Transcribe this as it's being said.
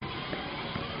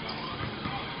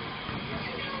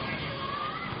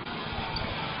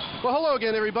Well, hello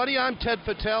again, everybody. I'm Ted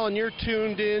Patel, and you're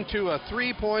tuned in to a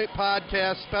 3-Point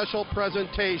Podcast special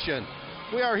presentation.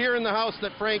 We are here in the house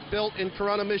that Frank built in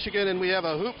Corunna, Michigan, and we have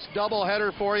a hoops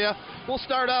doubleheader for you. We'll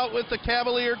start out with the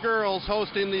Cavalier girls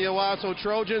hosting the Owasso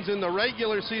Trojans in the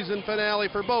regular season finale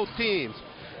for both teams.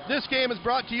 This game is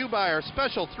brought to you by our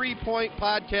special 3-Point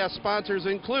Podcast sponsors,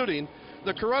 including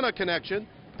the Corunna Connection,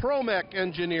 Promec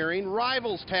Engineering,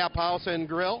 Rivals Tap House and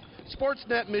Grill,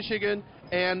 Sportsnet Michigan,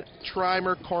 and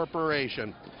Trimer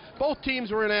Corporation. Both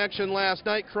teams were in action last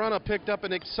night. Corunna picked up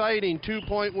an exciting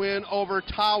 2-point win over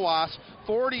Tawas,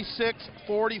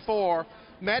 46-44.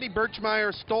 Maddie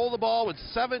Birchmeyer stole the ball with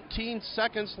 17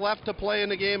 seconds left to play in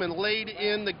the game and laid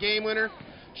in the game winner.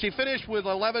 She finished with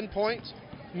 11 points.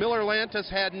 Miller Lantis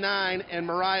had 9, and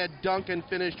Mariah Duncan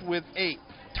finished with 8.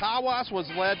 Tawas was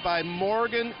led by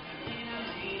Morgan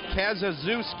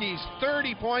Kazazewski's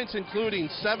 30 points, including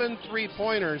 7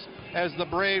 3-pointers, as the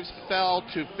Braves fell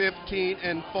to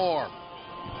 15-4.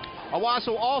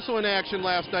 Owasso also in action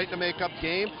last night to make up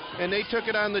game, and they took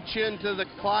it on the chin to the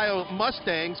Clio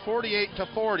Mustangs,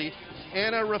 48-40.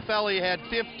 Anna Raffelli had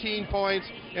 15 points,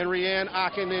 and Rianne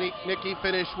Akinicki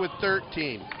finished with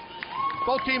 13.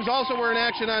 Both teams also were in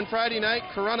action on Friday night.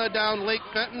 Corunna down Lake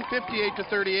Fenton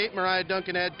 58-38. Mariah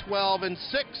Duncan had 12 and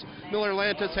 6. Miller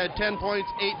Lantis had 10 points,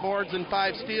 8 boards, and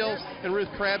 5 steals. And Ruth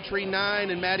Crabtree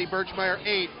 9 and Maddie Birchmeyer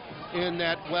 8 in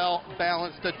that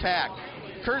well-balanced attack.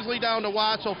 Kearsley down to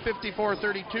Owasso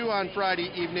 54-32 on Friday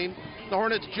evening. The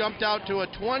Hornets jumped out to a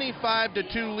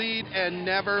 25-2 lead and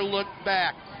never looked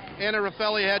back. Anna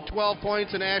Raffelli had 12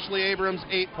 points and Ashley Abrams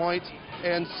 8 points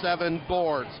and 7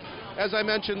 boards. As I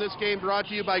mentioned, this game brought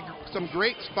to you by some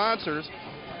great sponsors.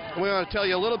 We want to tell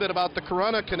you a little bit about the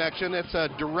Corunna Connection. It's a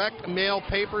direct mail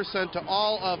paper sent to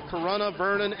all of Corunna,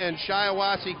 Vernon, and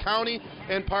Shiawassee County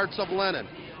and parts of Lennon.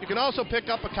 You can also pick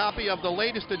up a copy of the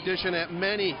latest edition at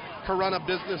many Corunna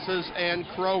businesses and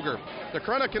Kroger. The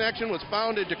Corunna Connection was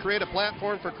founded to create a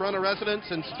platform for Corunna residents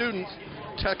and students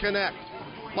to connect.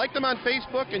 Like them on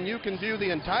Facebook, and you can view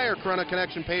the entire Corunna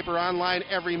Connection paper online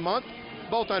every month,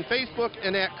 both on Facebook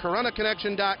and at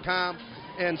CorunnaConnection.com.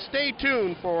 And stay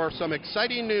tuned for some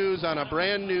exciting news on a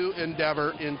brand new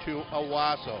endeavor into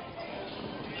Owasso.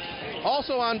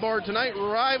 Also on board tonight,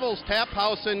 Rivals Tap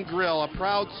House and Grill, a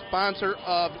proud sponsor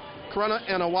of Corunna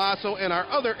and Owasso and our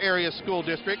other area school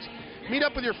districts. Meet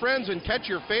up with your friends and catch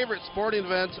your favorite sporting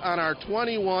events on our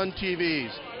 21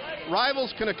 TVs.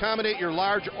 Rivals can accommodate your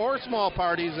large or small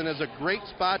parties and is a great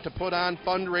spot to put on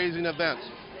fundraising events.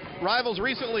 Rivals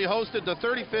recently hosted the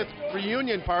 35th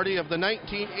reunion party of the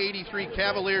 1983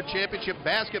 Cavalier Championship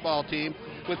basketball team,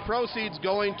 with proceeds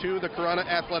going to the Corunna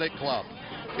Athletic Club.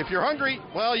 If you're hungry,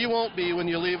 well, you won't be when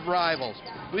you leave Rivals.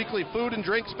 Weekly food and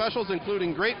drink specials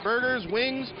including great burgers,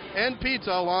 wings, and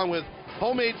pizza, along with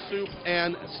homemade soup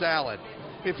and salad.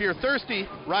 If you're thirsty,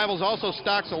 Rivals also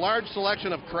stocks a large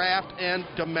selection of craft and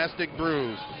domestic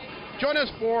brews. Join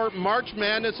us for March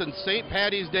Madness and St.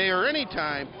 Paddy's Day or any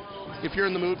time if you're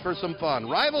in the mood for some fun.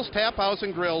 Rivals Tap House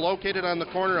and Grill, located on the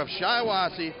corner of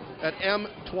Shiawassee at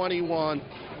M21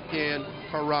 in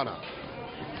Corunna.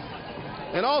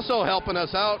 And also helping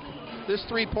us out, this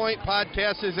 3-Point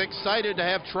Podcast is excited to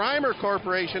have Trimer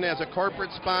Corporation as a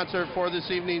corporate sponsor for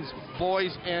this evening's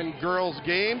boys and girls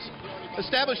games.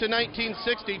 Established in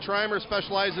 1960, Trimer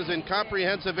specializes in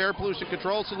comprehensive air pollution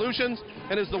control solutions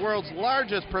and is the world's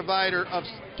largest provider of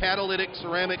catalytic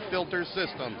ceramic filter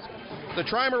systems. The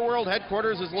Trimer World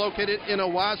headquarters is located in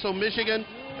Owasso, Michigan,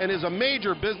 and is a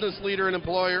major business leader and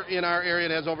employer in our area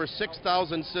and has over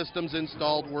 6,000 systems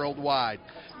installed worldwide.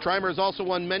 Trimer has also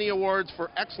won many awards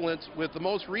for excellence, with the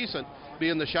most recent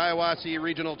being the Shiawassee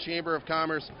Regional Chamber of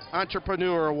Commerce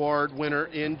Entrepreneur Award winner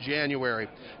in January.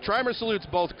 Trimer salutes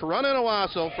both Corunna and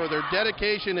Owasso for their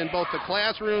dedication in both the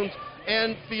classrooms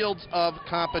and fields of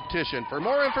competition. For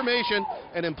more information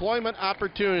and employment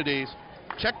opportunities,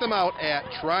 check them out at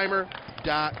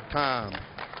Trimer.com.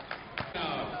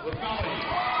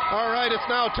 All right, it's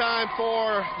now time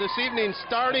for this evening's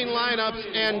starting lineups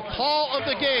and call of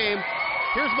the game.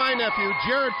 Here's my nephew,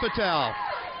 Jared Patel.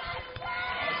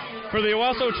 For the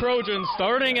Owasso Trojans,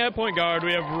 starting at point guard,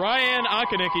 we have Ryan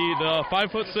Akinicki, the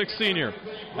 5'6" senior.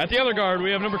 At the other guard,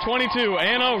 we have number 22,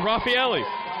 Anna Raffelli.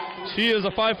 She is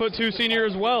a 5'2" senior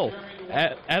as well.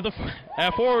 At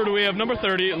forward, we have number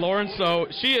 30, Lauren So.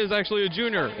 She is actually a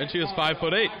junior, and she is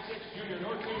 5'8".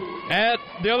 At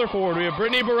the other forward, we have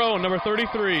Brittany Barone, number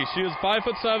 33. She is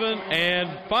 5'7".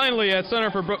 And finally, at center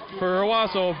for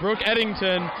Owasso, Brooke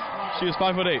Eddington. She is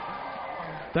 5'8".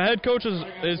 The head coach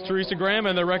is Teresa Graham,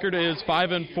 and their record is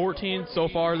 5-14 so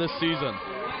far this season.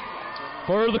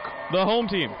 For the home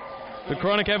team, The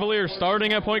Corunna Cavaliers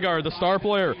starting at point guard, the star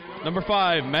player, number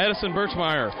 5, Madison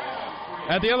Birchmeyer.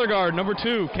 At the other guard, number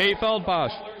 2, Kate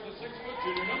Feldposh.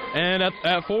 And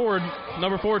at forward,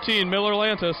 number 14, Miller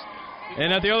Lantis.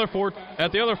 And at the other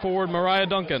forward, Mariah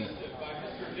Duncan.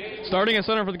 Starting at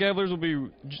center for the Cavaliers will be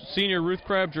senior Ruth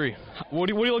Crabtree. What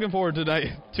are you looking forward to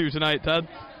tonight, Ted?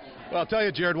 Well, I'll tell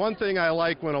you, Jared, one thing I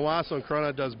like when Owasso and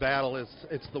Corunna does battle is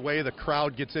it's the way the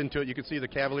crowd gets into it. You can see the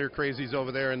Cavalier crazies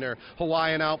over there in their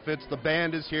Hawaiian outfits. The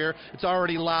band is here. It's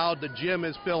already loud. The gym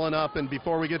is filling up. And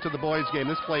before we get to the boys' game,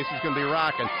 this place is going to be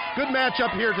rocking. Good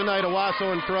matchup here tonight,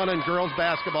 Owasso and Corunna in girls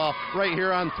basketball, right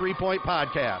here on 3 Point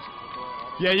Podcast.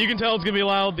 Yeah, you can tell it's going to be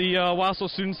loud. The Owasso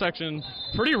student section,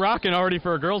 pretty rocking already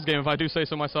for a girls' game, if I do say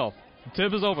so myself.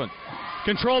 Tip is open.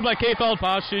 Controlled by Kate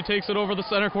Feldposh. She takes it over the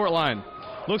center court line.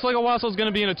 Looks like Owasso's going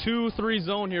to be in a 2-3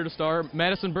 zone here to start.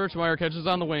 Madison Birchmeyer catches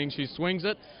on the wing. She swings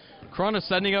it. Corunna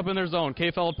setting up in their zone.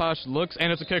 Kate Feldposh looks,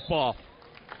 and it's a kick ball.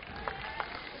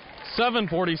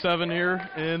 7:47 here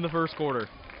in the first quarter.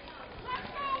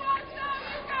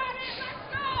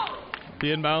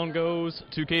 The inbound goes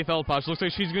to Kate Feldposh. Looks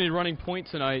like she's going to be running point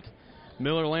tonight.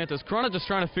 Miller Lantis. Corunna just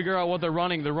trying to figure out what they're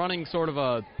running. They're running sort of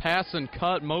a pass and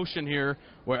cut motion here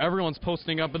where everyone's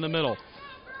posting up in the middle.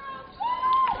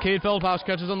 Kate Feldposh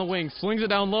catches on the wing, slings it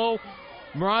down low.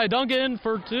 Mariah Duncan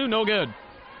for 2, no good.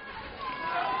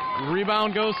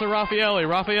 Rebound goes to Raffaelli.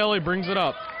 Raffaelli brings it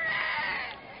up.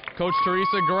 Coach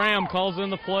Teresa Graham calls in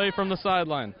the play from the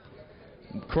sideline.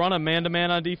 Corunna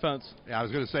man-to-man on defense. Yeah, I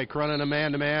was going to say Corunna in a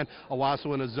man-to-man.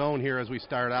 Owasso in a zone here as we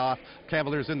start off.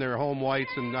 Cavaliers in their home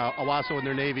whites and Owasso in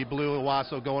their navy blue.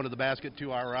 Owasso going to the basket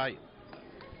to our right.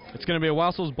 It's going to be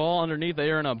Owasso's ball underneath.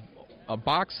 They are in a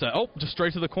box set. Oh, just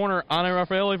straight to the corner. Anna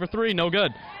Raffaelli for 3, no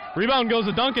good. Rebound goes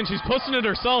to Duncan. She's pushing it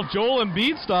herself, Joel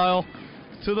Embiid style,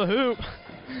 to the hoop.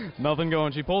 Nothing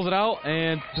going. She pulls it out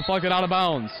and deflected out of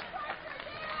bounds.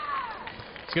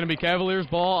 It's going to be Cavaliers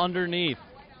ball underneath.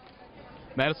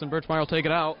 Madison Birchmeyer will take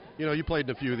it out. You know, you played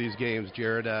in a few of these games,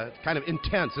 Jared. Kind of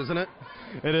intense, isn't it?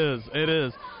 It is.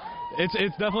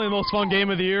 It's definitely the most fun game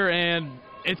of the year, and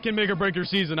it can make or break your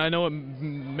season. I know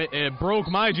it broke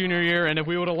my junior year, and if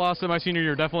we would have lost it my senior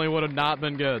year, definitely would have not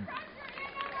been good.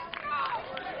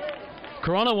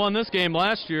 Corunna won this game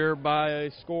last year by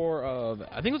a score of,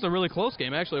 I think it was a really close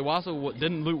game, actually. Owasso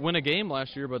didn't win a game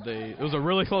last year, but it was a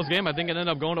really close game. I think it ended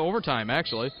up going to overtime,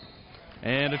 actually.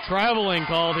 And a traveling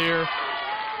called here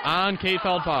on Kate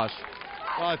Feldposh.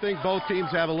 Well, I think both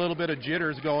teams have a little bit of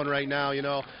jitters going right now. You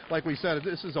know, like we said,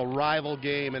 this is a rival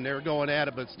game, and they're going at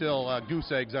it, but still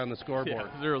goose eggs on the scoreboard.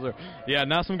 Yeah, 0-0. Yeah,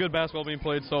 not some good basketball being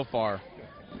played so far.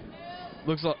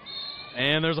 Looks like,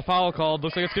 and there's a foul called.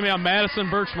 Looks like it's going to be on Madison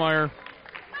Birchmeyer.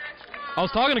 I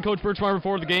was talking to Coach Birchmeyer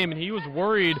before the game, and he was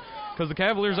worried because the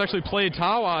Cavaliers actually played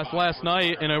Tawas last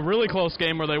night in a really close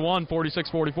game where they won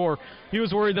 46-44. He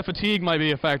was worried that fatigue might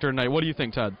be a factor tonight. What do you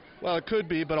think, Ted? Well, it could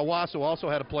be, but Owasso also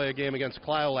had to play a game against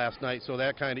Clio last night, so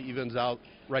that kind of evens out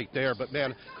right there. But,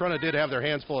 man, Corunna did have their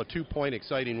hands full. A 2-point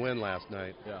exciting win last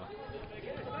night.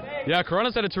 Yeah,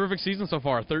 Corunna's had a terrific season so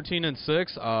far,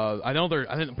 13-6.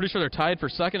 I'm pretty sure they're tied for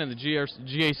second in the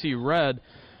GAC Red.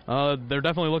 They're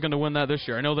definitely looking to win that this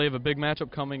year. I know they have a big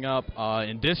matchup coming up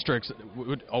in districts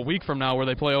a week from now where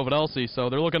they play Ovid Elsie,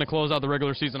 so they're looking to close out the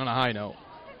regular season on a high note.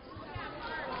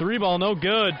 3 ball, no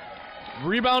good.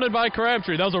 Rebounded by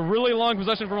Crabtree. That was a really long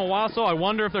possession from Owasso. I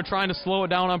wonder if they're trying to slow it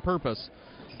down on purpose.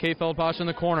 Kate Feldposh in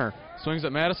the corner. Swings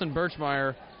at Madison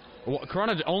Birchmeyer.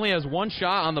 Corunna only has 1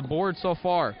 shot on the board so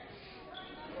far.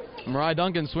 Mariah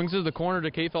Duncan swings it to the corner to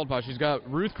Kate Feldposh. She's got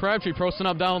Ruth Crabtree posting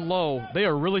up down low. They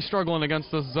are really struggling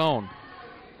against this zone.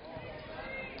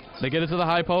 They get it to the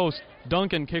high post.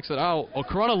 Duncan kicks it out. Oh,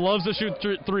 Corunna loves to shoot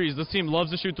threes. This team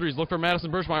loves to shoot threes. Look for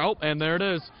Madison Birchmeyer. Oh, and there it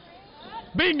is.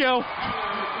 Bingo!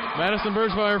 Madison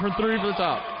Birchmeyer from 3 for the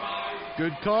top.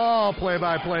 Good call,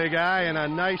 play-by-play guy, and a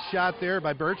nice shot there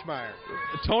by Birchmeyer.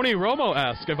 Tony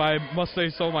Romo-esque, if I must say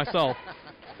so myself.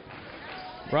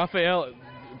 Raphael,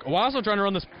 Owasso trying to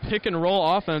run this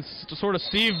pick-and-roll offense to sort of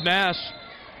Steve Nash.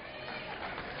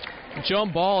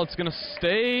 Jump ball, it's going to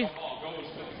stay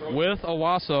with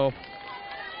Owasso.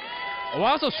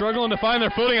 Owasso struggling to find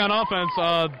their footing on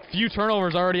offense. Few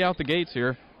turnovers already out the gates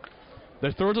here.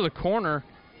 They throw it to the corner.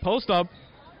 Post up.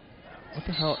 What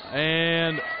the hell?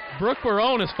 And Brooke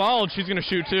Barone is fouled. She's going to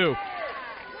shoot 2.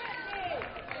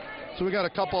 So we got a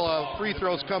couple of free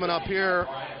throws coming up here.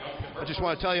 I just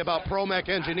want to tell you about Promec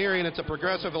Engineering. It's a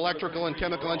progressive electrical and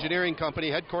chemical engineering company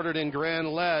headquartered in Grand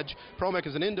Ledge. Promec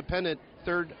is an independent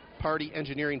third-party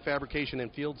engineering, fabrication,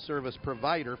 and field service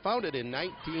provider founded in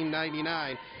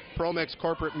 1999. Promec's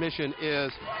corporate mission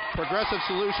is progressive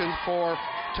solutions for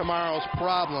tomorrow's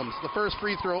problems. The first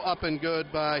free throw up and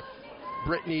good by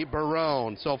Brittany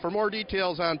Barone. So for more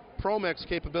details on ProMech's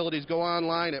capabilities, go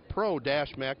online at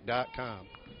pro-mech.com.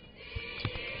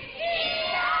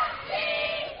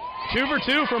 2 for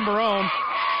 2 from Barone.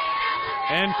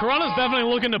 And Corunna's definitely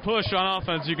looking to push on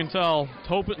offense, you can tell.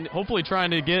 Hopefully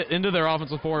trying to get into their offense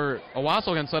before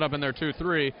Owasso can set up in their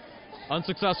 2-3.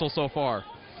 Unsuccessful so far.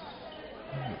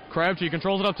 Crabtree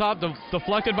controls it up top,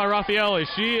 deflected by Raffaele.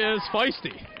 She is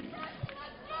feisty.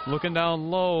 Looking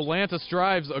down low, Lantis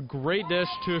drives a great dish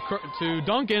to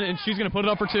Duncan, and she's going to put it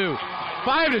up for 2.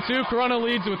 5-2, Corunna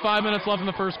leads with 5 minutes left in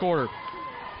the first quarter.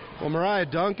 Well, Mariah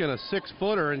Duncan, a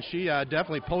 6-footer, and she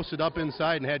definitely posted up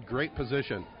inside and had great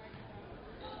position.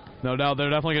 No doubt they're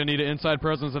definitely going to need an inside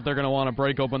presence if they're going to want to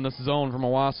break open this zone from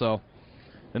Owasso.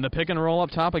 And the pick and roll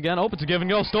up top again. Oh, it's a give and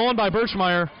go, stolen by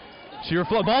Birchmeyer. She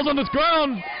reflects, ball's on this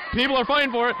ground. People are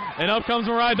fighting for it, and up comes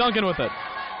Mariah Duncan with it.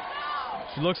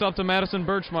 She looks up to Madison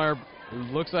Birchmeyer, who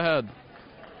looks ahead.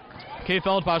 Kate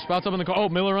Feldposh spots up in the corner. Oh,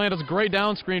 Miller Atlantis, great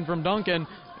down screen from Duncan.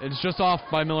 It's just off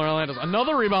by Miller Atlantis.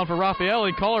 Another rebound for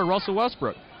Raffaele. Caller Russell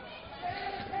Westbrook.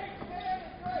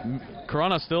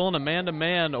 Corunna still in a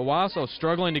man-to-man. Owasso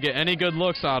struggling to get any good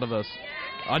looks out of this.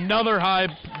 Another high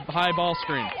ball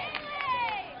screen.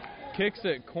 Kicks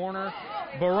it, corner.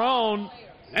 Barone,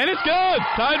 and it's good.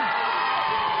 Tied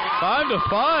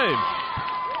 5-5.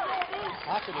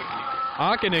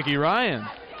 Akanicki Ryan.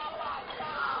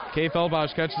 Kay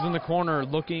Feldposh catches in the corner,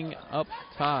 looking up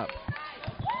top.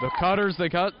 The cutters, they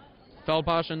cut.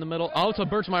 Feldposh in the middle. Out to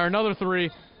Birchmeyer, another 3.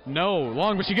 No,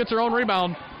 long, but she gets her own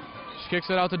rebound. She kicks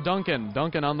it out to Duncan.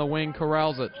 Duncan on the wing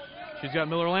corrals it. She's got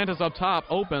Miller Atlantis up top,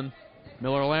 open.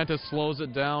 Miller Atlantis slows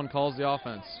it down, calls the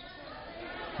offense.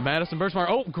 Madison Birchmeyer,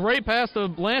 oh, great pass to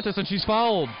Atlantis, and she's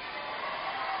fouled.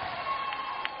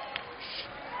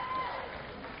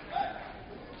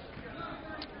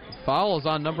 Foul is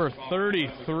on number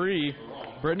 33,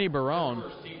 Brittany Barone.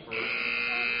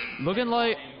 Looking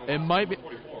like it might be.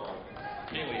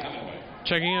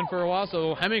 Checking in for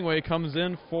Owasso, Hemingway comes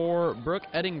in for Brooke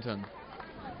Eddington.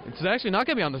 It's actually not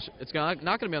going to be on the. It's not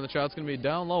going to be on the shot. It's going to be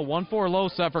down low. 1-4 low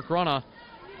set for Corunna,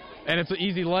 and it's an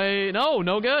easy lay.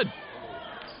 No good.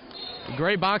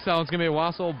 Great box out. It's going to be a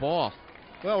Owasso ball.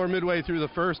 Well, we're midway through the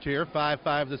first here.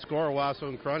 5-5 the score. Owasso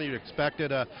and Corunna. You'd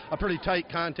expected a pretty tight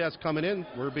contest coming in.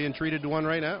 We're being treated to one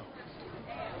right now.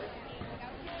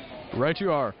 Right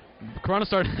you are. Corunna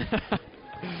started.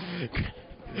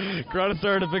 Corunna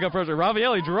started to pick up pressure.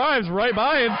 Raffaele drives right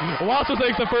by him. Owasso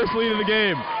takes the first lead of the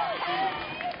game.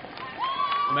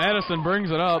 Madison brings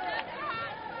it up.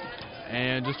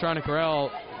 And just trying to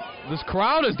corral. This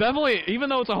crowd is definitely, even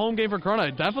though it's a home game for Corunna,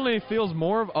 it definitely feels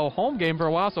more of a home game for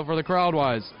Owasso for the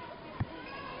crowd-wise.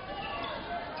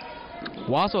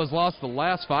 Owasso has lost the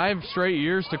last 5 straight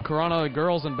years to Corunna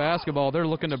girls in basketball. They're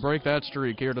looking to break that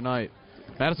streak here tonight.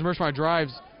 Madison Birchmeyer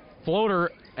drives, floater,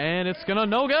 and it's going to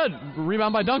no good.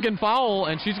 Rebound by Duncan, foul,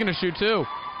 and she's going to shoot 2.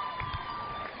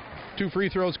 2 free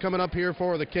throws coming up here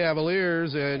for the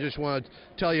Cavaliers, and just want to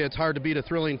tell you it's hard to beat a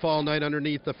thrilling fall night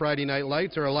underneath the Friday night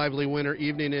lights or a lively winter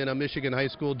evening in a Michigan high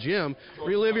school gym.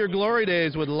 Relive your glory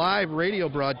days with live radio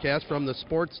broadcasts from the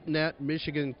Sportsnet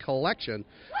Michigan Collection.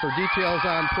 For details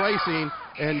on pricing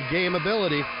and game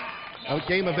availability,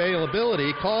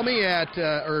 call me at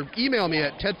or email me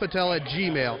at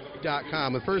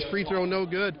tedpatel@gmail.com. The first free throw no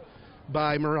good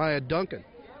by Mariah Duncan.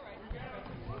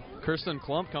 Kirsten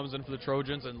Klump comes in for the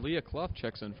Trojans, and Leah Clough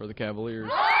checks in for the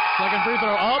Cavaliers. Second free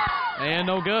throw up, and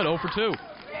no good, 0 for 2.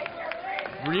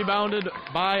 Rebounded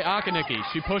by Akanicki.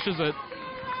 She pushes it.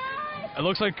 It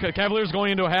looks like Cavaliers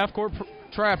going into a half-court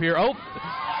trap here. Oh,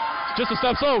 just a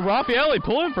step slow. Raffaele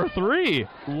pulling for 3.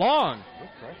 Long.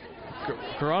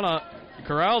 Corunna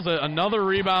corrals it. Another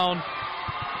rebound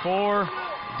for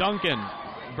Duncan.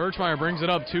 Birchmeyer brings it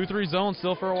up. 2-3 zone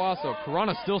still for Owasso.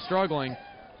 Corunna still struggling.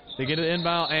 They get it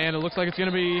inbound, and it looks like it's going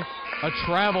to be a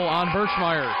travel on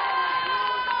Birchmeyer.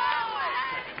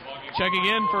 Checking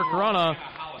in for Corunna,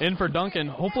 in for Duncan,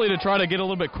 hopefully to try to get a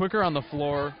little bit quicker on the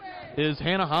floor, is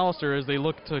Hannah Hollister as they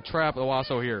look to trap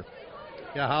Owasso here.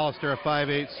 Yeah, Hollister, a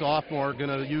 5'8" sophomore, going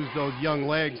to use those young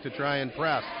legs to try and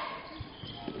press.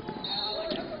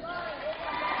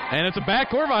 And it's a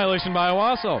backcourt violation by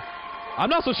Owasso. I'm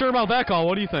not so sure about that call.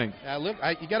 What do you think?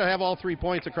 You got to have all 3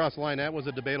 points across the line. That was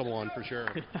a debatable one for sure.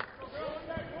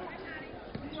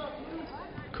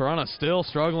 Corunna still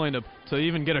struggling to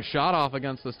even get a shot off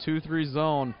against this 2-3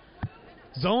 zone.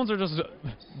 Zones are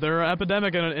they're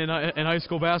epidemic in high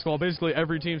school basketball. Basically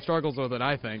every team struggles with it,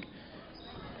 I think.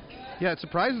 Yeah, it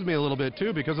surprises me a little bit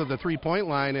too because of the 3-point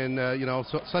line and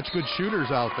such good shooters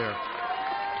out there.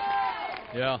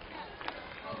 Yeah.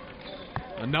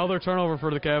 Another turnover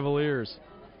for the Cavaliers.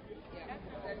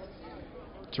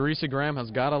 Teresa Graham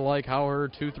has got to like how her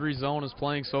 2-3 zone is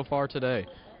playing so far today.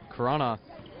 Corunna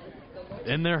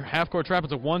in their half-court trap.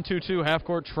 It's a 1-2-2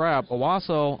 half-court trap.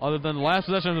 Owasso, other than the last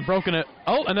possession, has broken it.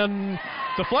 Oh, and then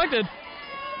deflected.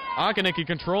 Akanicki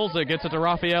controls it, gets it to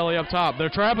Raffaele up top. They're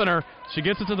trapping her. She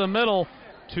gets it to the middle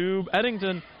to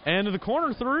Eddington, and to the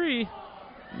corner three.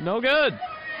 No good.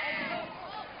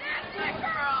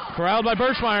 Corralled by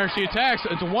Birchmeyer. She attacks.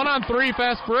 It's a 1-on-3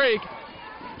 fast break.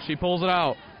 She pulls it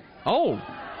out. Oh.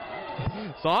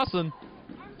 Sawson.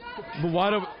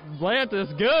 Wide open.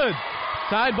 Lantis. Good.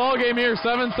 Tied ball game here.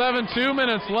 7-7. 2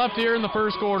 minutes left here in the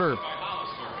first quarter.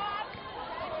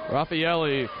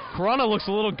 Raffaele. Corunna looks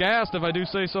a little gassed, if I do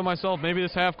say so myself. Maybe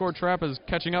this half-court trap is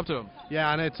catching up to him.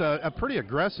 Yeah, and it's a pretty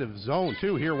aggressive zone,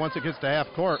 too, here once it gets to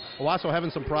half-court. Owasso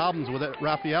having some problems with it.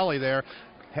 Raffaele there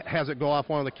has it go off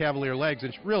one of the Cavalier legs.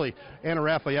 And really, Anna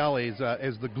Raffaele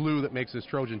is the glue that makes this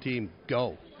Trojan team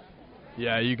go.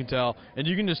 Yeah, you can tell. And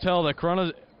you can just tell that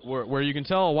Corunna, where you can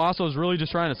tell Owasso is really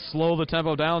just trying to slow the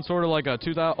tempo down, sort of like a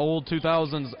old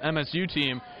 2000s MSU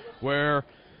team, where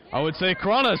I would say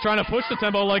Corunna is trying to push the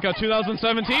tempo like a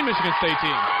 2017 Michigan State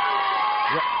team.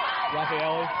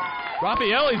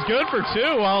 Raffaele's good for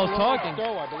two while I was talking.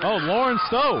 Oh, Lauren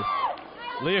Stowe.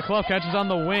 Leah Clough catches on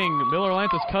the wing. Miller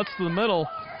Lantis cuts to the middle.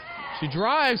 She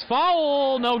drives.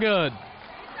 Foul. No good.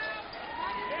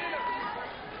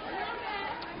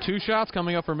 Two shots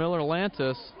coming up for Miller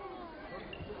Lantis.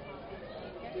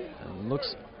 And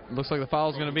looks like the foul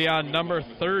is going to be on number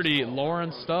 30,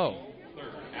 Lauren Stowe.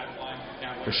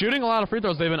 They're shooting a lot of free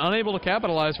throws. They've been unable to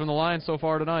capitalize from the line so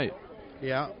far tonight.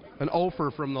 Yeah, an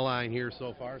offer from the line here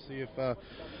so far. See if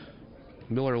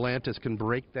Miller Lantis can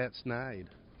break that snide.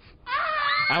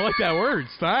 I like that word,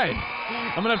 snide.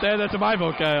 I'm going to have to add that to my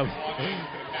vocab.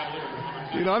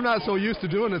 You know, I'm not so used to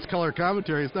doing this color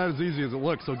commentary. It's not as easy as it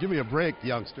looks, so give me a break,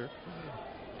 youngster.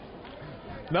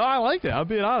 No, I liked it. I'm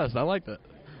being honest. I liked it.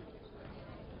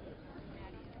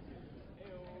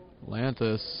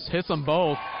 Lantis hits them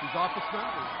both. He's off the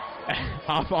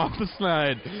snide. off the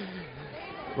snide.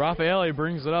 Raffaele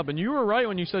brings it up, and you were right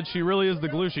when you said she really is the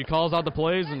glue. She calls out the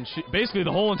plays, and basically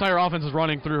the whole entire offense is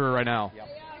running through her right now. Yep.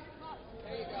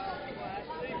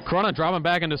 Corunna dropping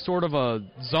back into sort of a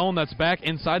zone that's back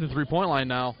inside the three-point line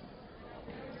now.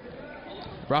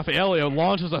 Raffaele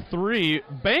launches a three.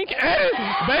 Bank is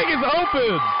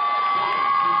open.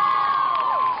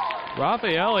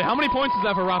 Raffaele, how many points is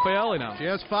that for Raffaele now? She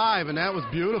has 5, and that was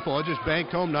beautiful. It just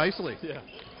banked home nicely. Yeah.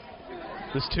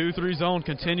 This 2-3 zone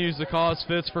continues to cause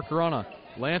fits for Corunna.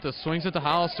 Lantis swings it to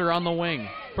Hollister on the wing.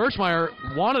 Birchmeyer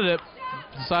wanted it,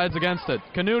 decides against it.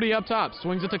 Canuti up top,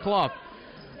 swings it to Clough.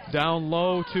 Down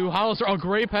low to Hollister. A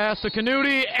great pass to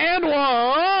Canuti, and one!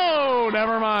 Oh,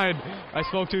 never mind. I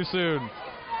spoke too soon.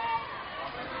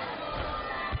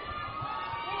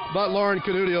 But Lauren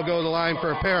Canuti will go to the line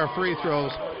for a pair of free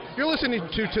throws. You're listening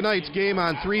to tonight's game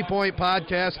on 3 Point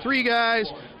Podcast. 3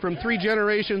 guys from 3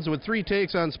 generations with 3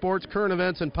 takes on sports, current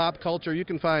events, and pop culture. You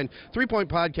can find 3 Point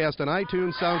Podcast on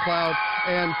iTunes, SoundCloud,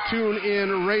 and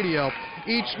TuneIn Radio.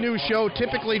 Each new show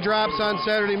typically drops on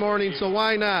Saturday morning, so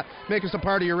why not make us a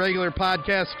part of your regular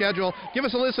podcast schedule? Give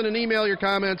us a listen and email your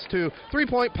comments to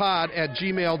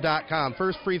 3pointpod@gmail.com.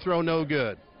 First free throw, no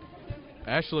good.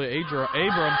 Ashley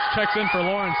Abrams checks in for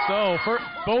Lauren Stowe.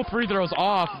 Both free throws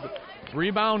off.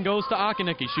 Rebound goes to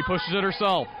Akanicki. She pushes it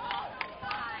herself.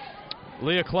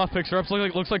 Leah Clough picks her up.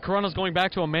 Looks like Corunna's going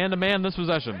back to a man-to-man this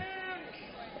possession.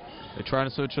 They're trying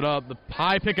to switch it up. The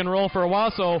high pick and roll for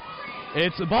Owasso.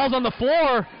 The ball's on the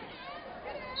floor,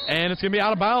 and it's going to be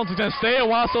out of bounds. It's going to stay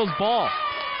Owasso's ball.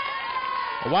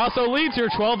 Owasso leads here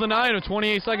 12-9 with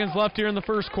 28 seconds left here in the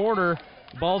first quarter.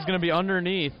 The ball's going to be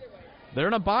underneath. They're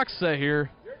in a box set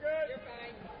here.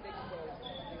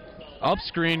 Up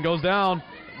screen goes down.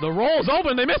 The roll's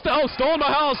open. They missed it. Oh, stolen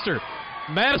by Hollister.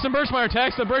 Madison Birchmeyer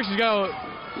attacks the break. She's got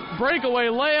a breakaway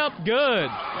layup. Good.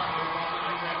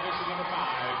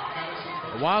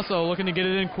 Owasso looking to get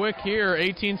it in quick here.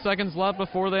 18 seconds left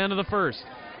before the end of the first.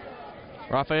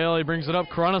 Raffaele brings it up.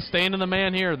 Corunna staying in the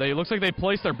man here. Looks like they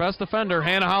placed their best defender,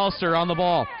 Hannah Hollister, on the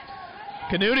ball.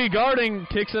 Canuti guarding,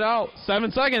 kicks it out.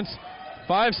 7 seconds.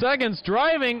 5 seconds.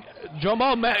 Driving. Jump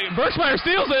ball. Birchmeyer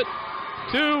steals it.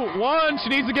 2-1. She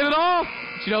needs to get it off.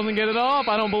 She doesn't get it off,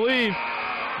 I don't believe.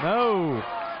 No.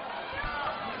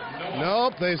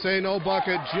 Nope, they say no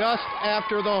bucket just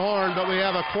after the horn, but we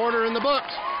have a quarter in the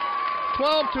books.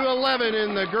 12-11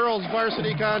 in the girls'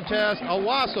 varsity contest.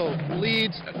 Owasso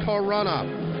leads Corunna.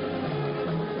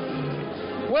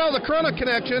 Well, the Corunna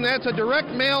Connection, that's a direct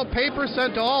mail paper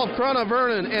sent to all of Corunna,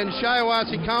 Vernon, and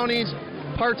Shiawassee counties.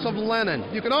 Parts of Lenin.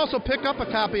 You can also pick up a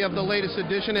copy of the latest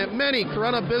edition at many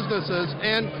Corunna businesses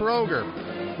and Kroger.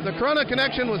 The Corunna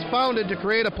Connection was founded to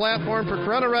create a platform for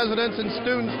Corunna residents and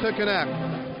students to connect.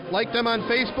 Like them on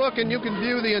Facebook, and you can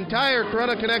view the entire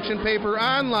Corunna Connection paper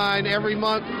online every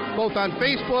month, both on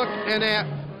Facebook and at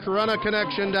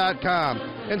CorunnaConnection.com.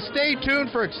 And stay tuned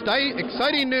for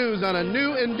exciting news on a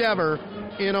new endeavor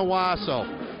in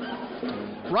Owasso.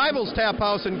 Rivals Tap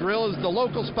House and Grill is the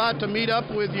local spot to meet up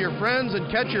with your friends and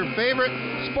catch your favorite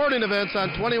sporting events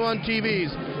on 21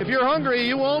 TVs. If you're hungry,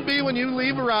 you won't be when you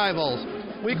leave Rivals.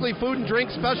 Weekly food and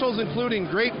drink specials including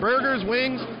great burgers,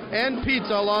 wings, and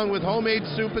pizza along with homemade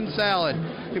soup and salad.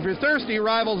 If you're thirsty,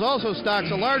 Rivals also stocks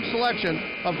a large selection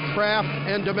of craft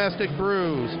and domestic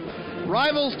brews.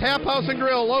 Rivals Tap House and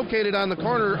Grill located on the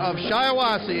corner of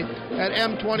Shiawassee at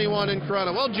M21 in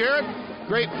Corunna. Well, Jared,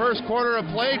 great first quarter of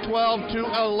play,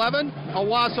 12-11.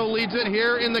 Owasso leads it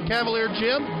here in the Cavalier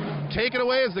gym. Take it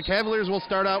away as the Cavaliers will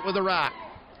start out with a rock.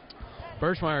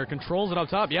 Birchmeyer controls it up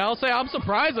top. Yeah, I'll say I'm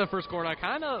surprised at first quarter.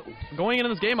 Going into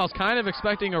this game, I was kind of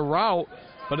expecting a rout,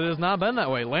 but it has not been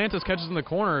that way. Lantis catches in the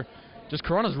corner. Just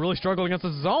Corunna's really struggling against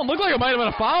the zone. Looked like it might have been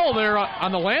a foul there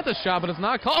on the Lantis shot, but it's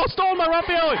not called. Oh, stolen by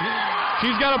Raffaele.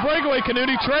 She's got a breakaway.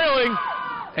 Canuti trailing,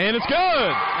 and it's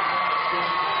good.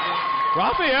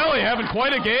 Raffaele having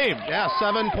quite a game. Yeah,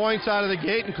 7 points out of the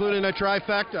gate, including a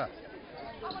trifecta.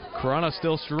 Corunna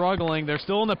still struggling. They're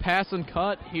still in the pass and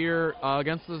cut here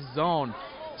against the zone.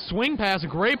 Swing pass, a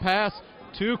great pass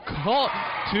to Clough,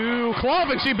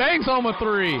 and she bangs home a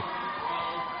three.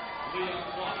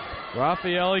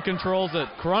 Raffaele controls it.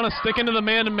 Corunna sticking to the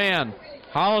man-to-man.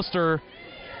 Hollister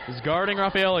is guarding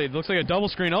Raffaele. It looks like a double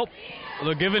screen. Oh,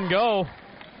 the give and go.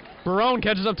 Barone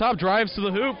catches up top, drives to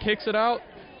the hoop, kicks it out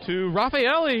to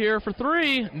Raffaele here for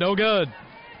three. No good.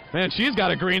 Man, she's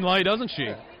got a green light, doesn't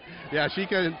she? Yeah, she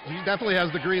definitely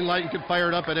has the green light and can fire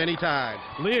it up at any time.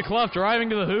 Leah Clough driving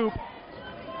to the hoop.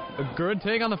 A good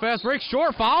take on the fast break.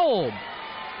 Short fouled.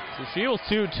 So she was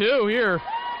 2-2 here.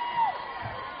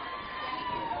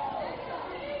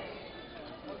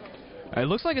 It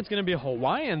looks like it's going to be a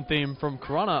Hawaiian theme from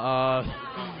Corunna.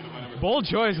 Bold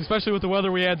choice, especially with the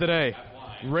weather we had today.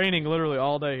 Raining literally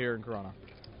all day here in Corunna.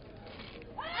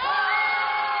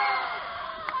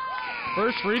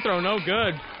 First free throw, no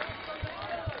good.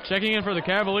 Checking in for the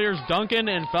Cavaliers, Duncan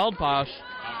and Feldposh.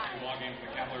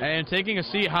 And taking a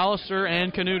seat, Hollister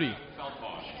and Canuti.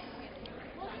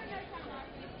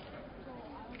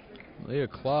 Leah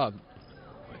Clough.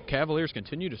 Cavaliers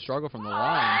continue to struggle from the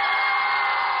line.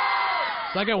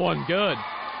 Second one, good.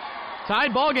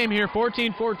 Tied ball game here,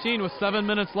 14-14 with 7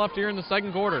 minutes left here in the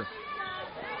second quarter.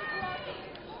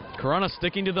 Corunna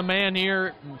sticking to the man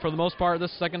here for the most part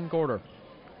this second quarter.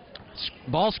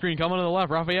 Ball screen coming to the left.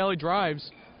 Raffaele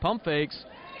drives, pump fakes,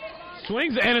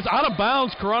 swings, and it's out of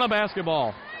bounds. Corunna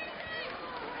basketball.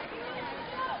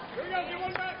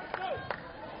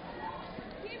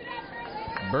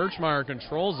 Birchmeyer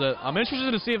controls it. I'm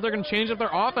interested to see if they're going to change up their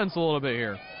offense a little bit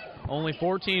here. Only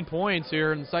 14 points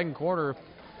here in the second quarter.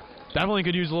 Definitely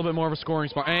could use a little bit more of a scoring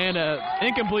spot. And an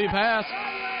incomplete pass.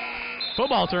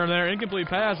 Football term there, incomplete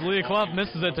pass. Leah Clough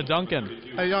misses it to Duncan.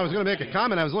 I was going to make a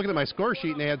comment. I was looking at my score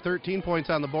sheet, and they had 13 points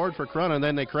on the board for Corunna, and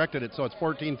then they corrected it, so it's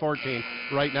 14-14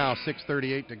 right now,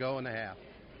 6:38 to go in the half.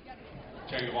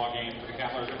 Checking the ball game for the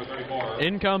Cavaliers, number 34.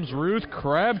 In comes Ruth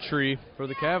Crabtree for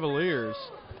the Cavaliers.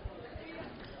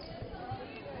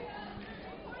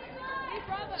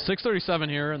 6:37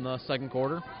 here in the second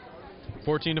quarter.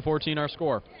 14-14 our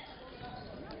score.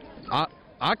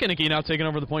 Akiniki now taking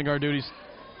over the point guard duties.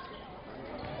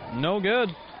 No good.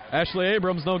 Ashley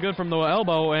Abrams no good from the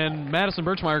elbow, and Madison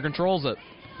Birchmeyer controls it.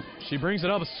 She brings it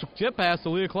up, a skip pass to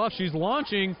Leah Clough. She's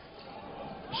launching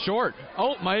short.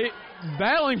 Oh,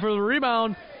 battling for the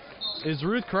rebound is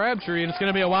Ruth Crabtree, and it's going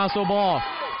to be a Owasso ball.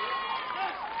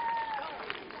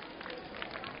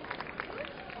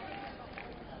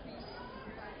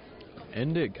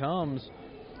 And it comes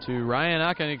to Ryan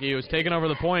Akiniki, who's taken over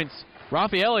the points.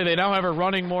 Raffaele, they now have her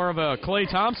running more of a Klay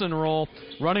Thompson role,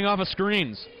 running off of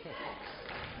screens.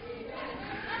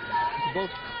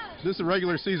 This is a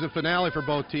regular season finale for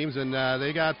both teams, and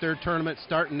they got their tournament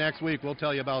starting next week. We'll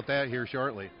tell you about that here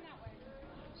shortly.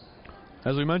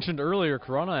 As we mentioned earlier,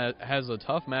 Corunna has a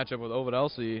tough matchup with Ovid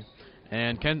Elsie,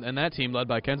 and that team led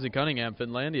by Kenzie Cunningham,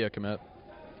 Finlandia commit.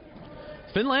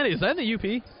 Finlandia, is that in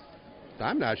the UP?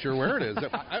 I'm not sure where it is.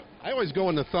 I always go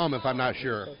in the thumb if I'm not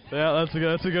sure. Yeah,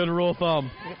 that's a good rule of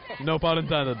thumb. No pun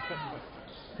intended.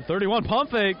 31 pump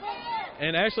fake,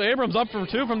 and Ashley Abrams up for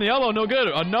two from the elbow. No good.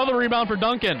 Another rebound for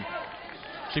Duncan.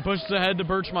 She pushes ahead to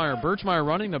Birchmeyer. Birchmeyer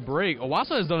running the break.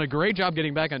 Owasso has done a great job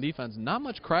getting back on defense. Not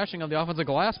much crashing of the offensive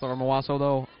glass from Owasso,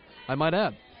 though, I might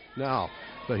add. No.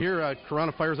 But here,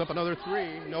 Corunna fires up another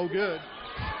three. No good.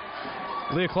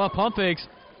 Leah Clough pump fakes.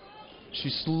 She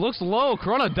looks low.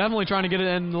 Corunna definitely trying to get it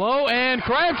in low, and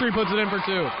Crabtree puts it in for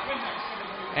two.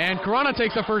 And Corunna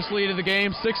takes the first lead of the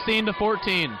game,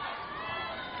 16-14.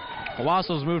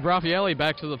 Owasso's moved Raffaelli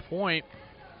back to the point,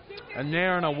 and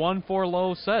they're in a 1-4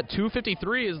 low set.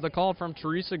 2:53 is the call from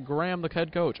Teresa Graham, the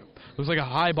head coach. Looks like a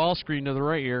high ball screen to the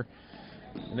right here.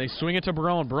 And they swing it to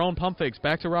Barone. Barone pump fakes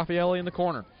back to Raffaelli in the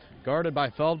corner. Guarded by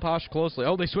Feldposh closely.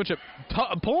 Oh, they switch it,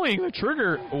 pulling the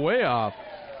trigger way off.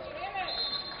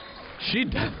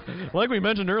 Like we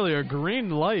mentioned earlier,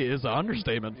 green light is an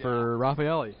understatement for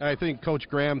Raffaelli. I think Coach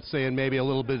Graham saying maybe a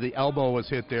little bit of the elbow was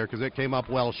hit there because it came up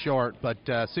well short. But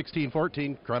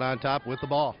 16-14, Corunna on top with the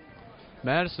ball.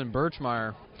 Madison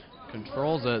Birchmeyer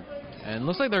controls it. And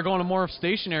looks like they're going to more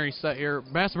stationary set here.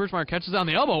 Madison Birchmeyer catches on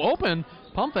the elbow, open,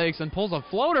 pump fakes, and pulls a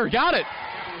floater. Got it!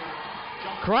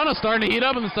 Corunna starting to heat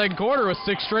up in the second quarter with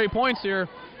 6 straight points here.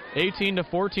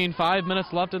 18-14, 5 minutes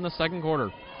left in the second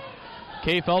quarter.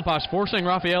 Kay Feldposh forcing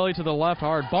Raffaelli to the left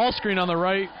hard. Ball screen on the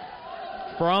right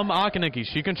from Akanicki.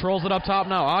 She controls it up top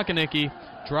now. Akanicki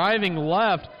driving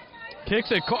left.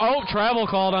 Kicks it. Oh, travel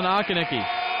called on Akanicki.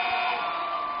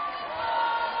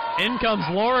 In comes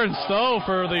Lauren Stowe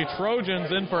for the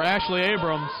Trojans, in for Ashley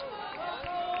Abrams.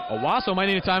 Owasso might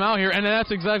need a timeout here, and that's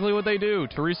exactly what they do.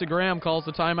 Teresa Graham calls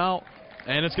the timeout,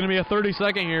 and it's going to be a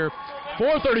 30-second here.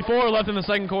 4:34 left in the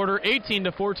second quarter.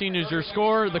 18-14 is your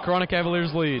score. The Corunna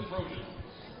Cavaliers lead.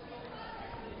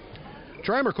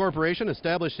 Trimer Corporation,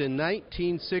 established in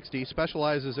 1960,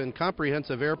 specializes in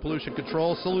comprehensive air pollution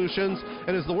control solutions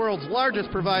and is the world's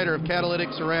largest provider of catalytic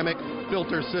ceramic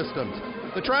filter systems.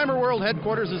 The Trimer World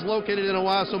headquarters is located in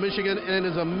Owasso, Michigan, and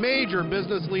is a major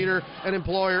business leader and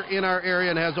employer in our area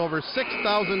and has over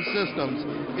 6,000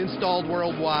 systems installed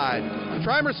worldwide.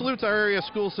 Trimer salutes our area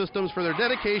school systems for their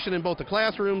dedication in both the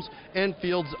classrooms and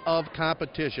fields of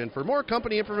competition. For more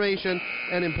company information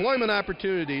and employment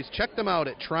opportunities, check them out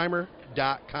at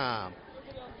trimer.com.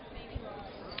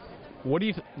 What do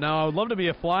you now? I would love to be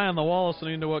a fly on the wall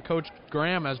listening to what Coach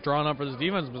Graham has drawn up for this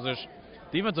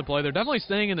defensive play. They're definitely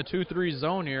staying in the 2-3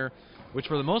 zone here, which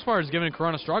for the most part is giving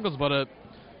Corunna struggles, but it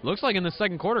looks like in the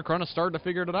second quarter Corunna started to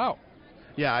figure it out.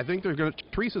 Yeah, I think they're going to.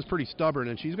 Teresa's pretty stubborn,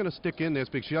 and she's going to stick in this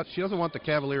because she doesn't want the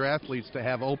Cavalier athletes to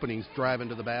have openings driving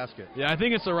to the basket. Yeah, I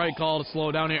think it's the right call to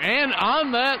slow down here. And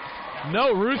on that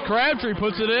note, Ruth Crabtree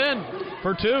puts it in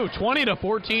for two.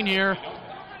 20-14 here.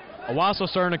 Owasso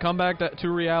starting to come back to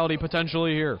reality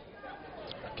potentially here.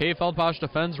 Kay Feldposh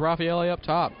defends Raffaelli up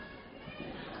top.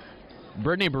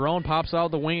 Brittany Barone pops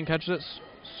out the wing and catches it,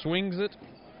 swings it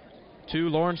to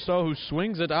Lauren Stowe, who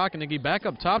swings it to Akanicki. Back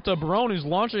up top to Barone, who's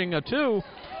launching a two.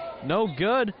 No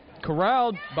good.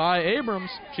 Corralled by Abrams.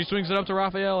 She swings it up to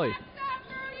Raffaelli.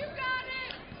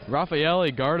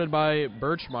 Raffaelli guarded by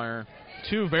Birchmeyer.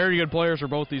 Two very good players for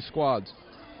both these squads.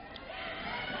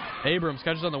 Abrams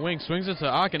catches on the wing, swings it to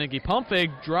Akanicki. Pump fake,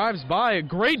 drives by.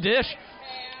 Great dish.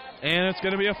 And it's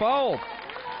going to be a foul.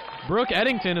 Brooke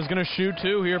Eddington is going to shoot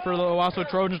two here for the Owasso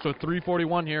Trojans with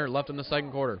 3:41 here left in the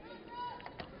second quarter.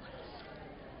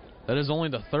 That is only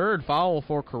the third foul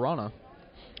for Corunna.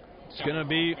 It's going to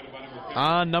be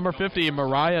on number 50,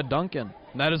 Mariah Duncan.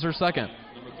 And that is her second.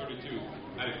 Number 32,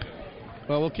 Eddington.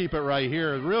 Well, we'll keep it right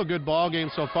here. Real good ball game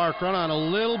so far. Corunna on a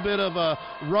little bit of a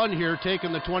run here,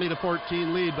 taking the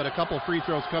 20-14 lead, but a couple free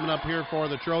throws coming up here for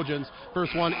the Trojans.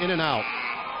 First one in and out.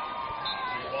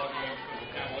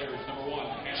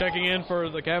 Checking in for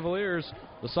the Cavaliers,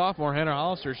 the sophomore Hannah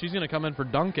Hollister. She's going to come in for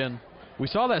Duncan. We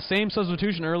saw that same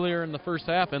substitution earlier in the first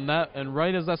half, and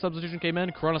right as that substitution came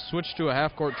in, Corunna switched to a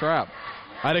half-court trap.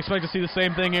 I'd expect to see the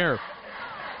same thing here.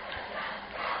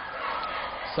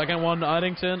 Second one to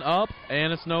Eddington up,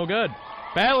 and it's no good.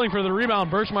 Battling for the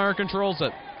rebound, Birchmeyer controls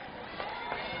it.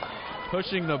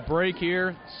 Pushing the break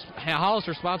here.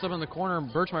 Hollister spots up in the corner,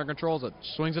 and Birchmeyer controls it.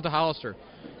 Swings it to Hollister.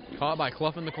 Caught by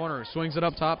Clough in the corner. Swings it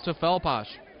up top to Feldposh.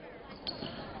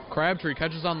 Crabtree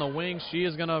catches on the wing. She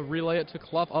is going to relay it to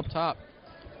Clough up top.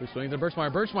 Who swings to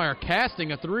Birchmeyer. Birchmeyer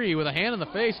casting a three with a hand in the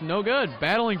face. No good.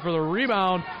 Battling for the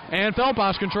rebound. And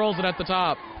Feldposh controls it at the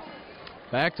top.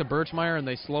 Back to Birchmeyer, and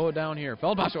they slow it down here.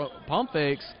 Feldposh pump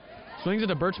fakes. Swings it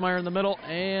to Birchmeyer in the middle.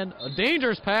 And a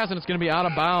dangerous pass, and it's going to be out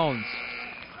of bounds.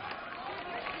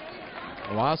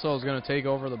 Owasso is going to take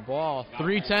over the ball.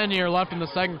 3:10 here left in the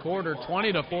second quarter.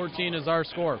 20-14 is our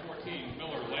score.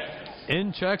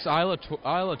 In checks Isla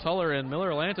Tuller and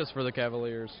Miller Lantis for the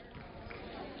Cavaliers.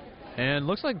 And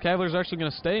looks like the Cavaliers are actually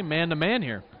going to stay man-to-man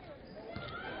here.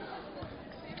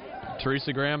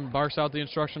 Teresa Graham barks out the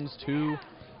instructions to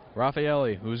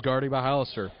Raffaele, who's guarding by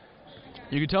Hollister.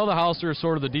 You can tell that Hollister is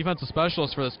sort of the defensive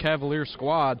specialist for this Cavalier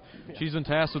squad. She's been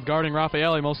tasked with guarding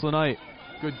Raffaele most of the night.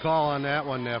 Good call on that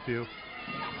one, nephew.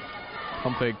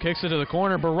 Pump fake kicks it to the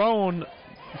corner. Barone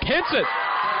hits it.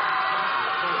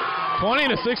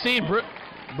 20-16.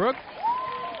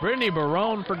 Brittany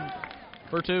Barone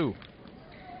for two.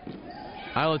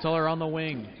 Isla Teller on the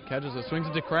wing. Catches it. Swings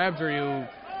it to Crabtree, who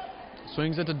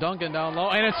swings it to Duncan down low.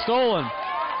 And it's stolen.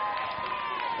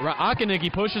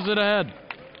 Akanicki pushes it ahead.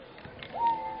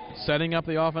 Setting up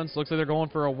the offense. Looks like they're going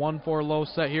for a 1-4 low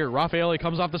set here. Raffaele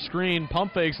comes off the screen.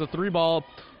 Pump fakes the 3-ball.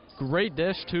 Great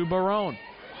dish to Barone.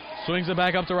 Swings it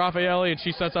back up to Raffaele, and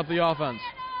she sets up the offense.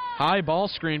 High ball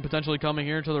screen potentially coming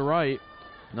here to the right.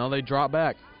 Now they drop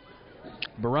back.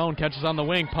 Barone catches on the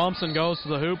wing. Pumps and goes to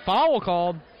the hoop. Foul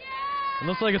called. It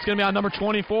looks like it's going to be on number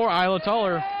 24, Isla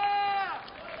Teller.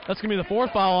 That's going to be the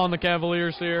fourth foul on the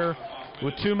Cavaliers here.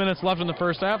 With 2 minutes left in the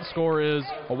first half, the score is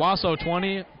Owasso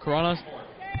 20, Corunna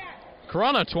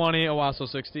 20, Owasso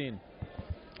 16.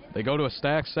 They go to a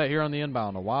stack set here on the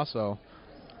inbound. Owasso.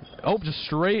 Oh, just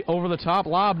straight over the top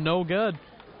lob, no good.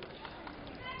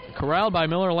 Corralled by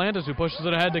Miller Lantis, who pushes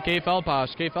it ahead to Kay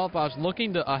Feldposh. Kay Feldposh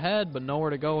looking ahead, but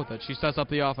nowhere to go with it. She sets up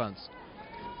the offense.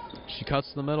 She cuts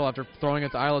to the middle after throwing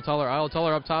it to Isla Teller. Isla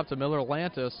Teller up top to Miller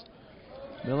Lantis.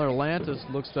 Miller Lantis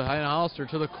looks to Hannah Hollister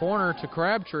to the corner to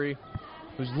Crabtree,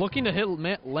 who's looking to hit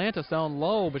Lantis down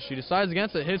low, but she decides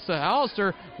against it. Hits to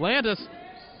Hollister. Lantis,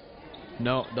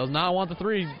 no, does not want the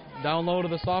three. Down low to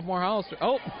the sophomore Hollister.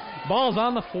 Oh, ball's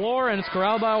on the floor, and it's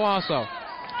corralled by Owasso.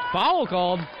 Foul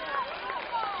called.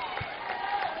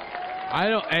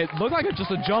 It looked like it's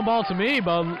just a jump ball to me,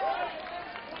 but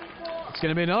it's going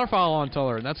to be another foul on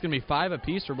Teller, and that's going to be 5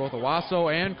 apiece for both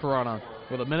Owasso and Corunna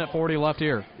with 1:40 left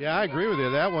here. Yeah, I agree with you.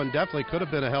 That one definitely could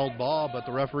have been a held ball, but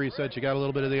the referee said she got a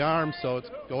little bit of the arm, so it's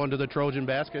going to the Trojan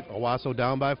basket. Owasso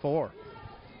down by 4.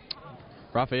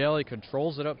 Raffaele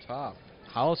controls it up top.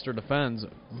 Hollister defends.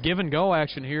 Give and go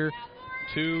action here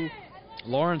to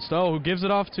Lauren Stowe, who gives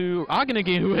it off to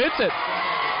Akanicki, who hits it.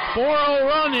 4-0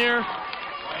 run here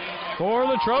for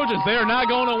the Trojans. They are not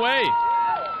going away.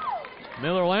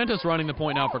 Miller Lantis running the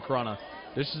point now for Corunna.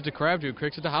 This is to Crabtree,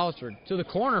 kicks it to Hollister. To the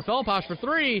corner, Feldposh for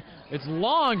 3. It's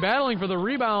long, battling for the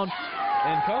rebound,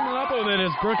 and coming up with it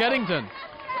is Brooke Eddington.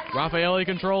 Raffaele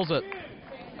controls it.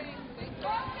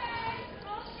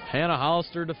 Hannah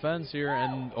Hollister defends here,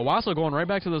 and Owasso going right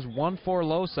back to this 1-4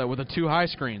 low set with the 2 high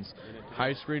screens.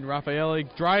 High screen, Raffaele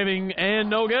driving, and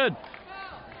no good.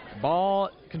 Ball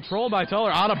controlled by Teller,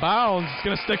 out of bounds. It's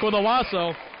going to stick with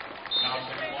Owasso.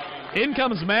 In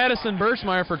comes Madison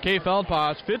Birchmeyer for Kay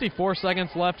Feldposh. 54 seconds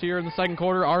left here in the second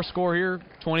quarter. Our score here,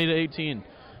 20-18.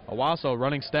 Owasso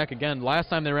running stack again. Last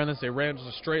time they ran this, they ran just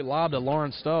a straight lob to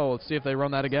Lauren Stowe. Let's see if they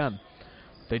run that again.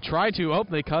 They try to. Oh,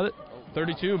 they cut it.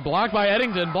 32, blocked by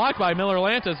Eddington, blocked by Miller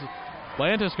Lantis.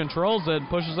 Lantis controls it and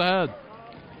pushes ahead.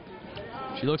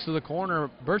 She looks to the corner.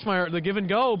 Birchmeyer, the give and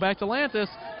go, back to Lantis.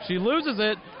 She loses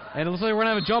it, and it looks like we're going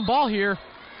to have a jump ball here.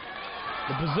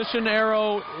 The position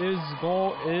arrow is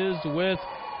with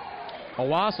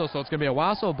Owasso, so it's going to be a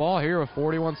Owasso ball here with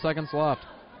 41 seconds left.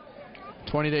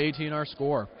 20-18 our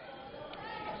score.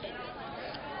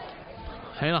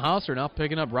 Hannah Hollister now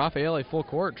picking up Raffaele full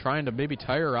court, trying to maybe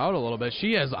tire her out a little bit.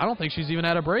 I don't think she's even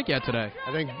had a break yet today.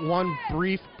 I think one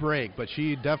brief break, but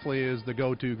she definitely is the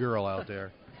go-to girl out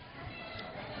there.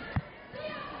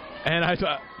 And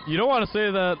you don't want to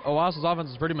say that Owasso's offense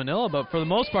is pretty manila, but for the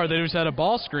most part, they just had a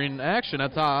ball screen action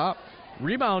at top,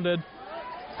 rebounded,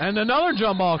 and another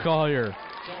jump ball call here.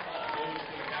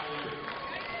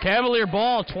 Cavalier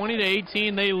ball,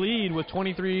 20-18. They lead with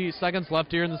 23 seconds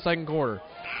left here in the second quarter.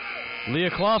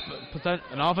 Leah Clough,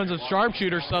 an offensive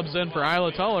sharpshooter, subs in for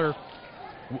Isla Teller.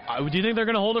 Do you think they're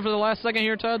going to hold it for the last second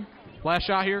here, Ted? Last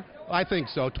shot here? I think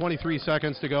so. 23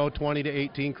 seconds to go,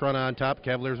 20-18. Corunna on top,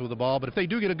 Cavaliers with the ball. But if they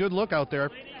do get a good look out there,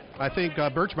 I think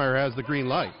Birchmeyer has the green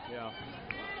light. Yeah.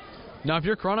 Now, if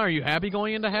you're Corunna, are you happy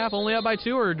going into half, only up by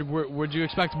 2, or would you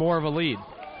expect more of a lead?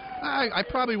 I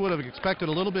probably would have expected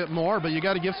a little bit more, but you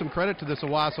got to give some credit to this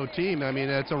Owasso team. I mean,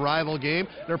 it's a rival game.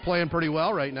 They're playing pretty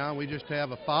well right now. We just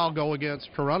have a foul go against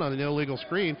Corunna on an illegal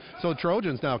screen, so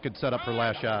Trojans now could set up for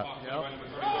last shot. Yep.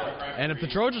 And if the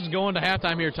Trojans go into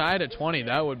halftime here tied at 20,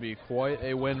 that would be quite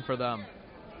a win for them.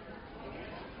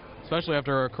 Especially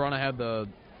after Corunna had the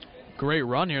great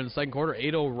run here in the second quarter,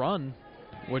 8-0 run,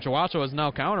 which Owasso has now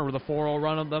countered with a 4-0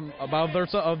 run of them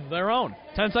of their own.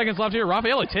 10 seconds left here.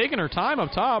 Raffaele taking her time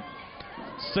up top.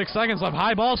 6 seconds left.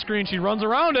 High ball screen. She runs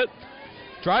around it.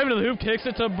 Driving to the hoop. Kicks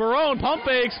it to Barone. Pump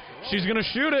fakes. She's going to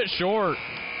shoot it short.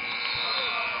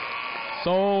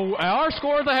 So our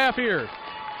score at the half here.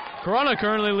 Corunna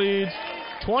currently leads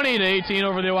 20-18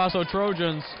 over the Owasso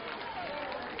Trojans.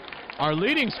 Our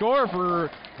leading scorer for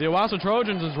the Owasso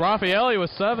Trojans is Raffaele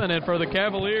with 7, and for the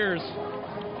Cavaliers,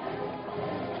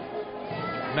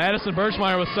 Madison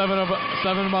Birchmeyer with 7 of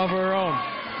her own.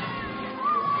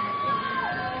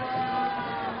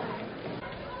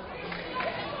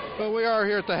 Well, we are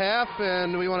here at the half,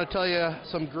 and we want to tell you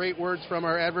some great words from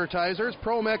our advertisers.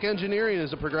 ProMech Engineering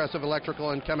is a progressive electrical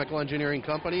and chemical engineering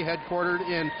company headquartered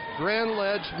in Grand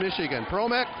Ledge, Michigan.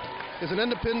 ProMech is an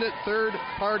independent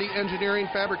third-party engineering,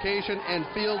 fabrication, and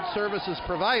field services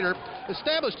provider.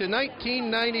 Established in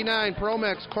 1999,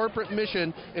 ProMech's corporate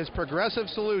mission is progressive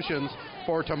solutions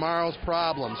for tomorrow's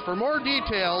problems. For more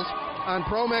details on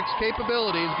ProMech's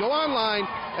capabilities, go online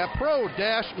at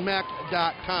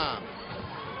pro-mech.com.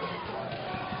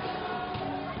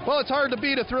 Well, it's hard to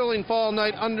beat a thrilling fall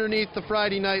night underneath the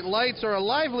Friday night lights or a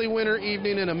lively winter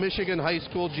evening in a Michigan high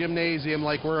school gymnasium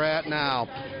like we're at now.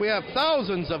 We have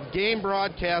thousands of game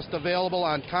broadcasts available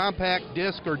on compact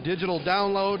disc or digital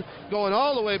download going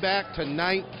all the way back to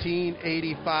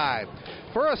 1985.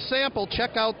 For a sample,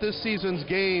 check out this season's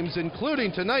games,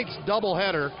 including tonight's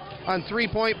doubleheader on 3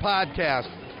 Point Podcast.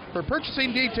 For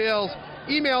purchasing details,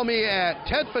 email me at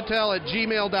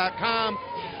tedpatel@gmail.com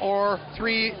or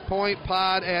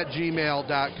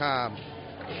 3pointpod@gmail.com.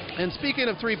 And speaking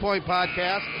of 3 Point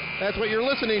Podcast, that's what you're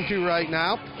listening to right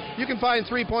now. You can find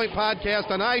 3 Point Podcast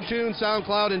on iTunes,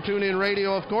 SoundCloud, and TuneIn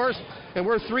Radio, of course. And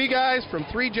we're 3 guys from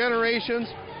 3 generations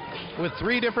with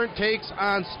 3 different takes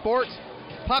on sports,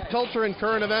 pop culture, and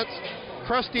current events.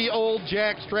 Crusty old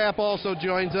Jack Strapp also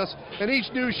joins us, and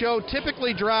each new show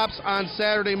typically drops on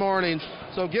Saturday mornings.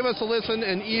 So give us a listen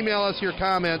and email us your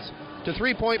comments to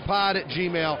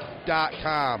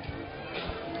 3pointpod@gmail.com.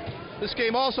 This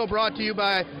game also brought to you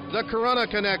by the Corunna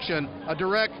Connection, a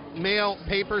direct mail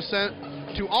paper sent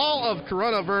to all of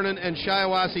Corunna, Vernon, and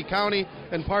Shiawassee County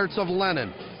and parts of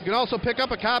Lennon. You can also pick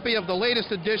up a copy of the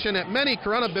latest edition at many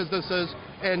Corunna businesses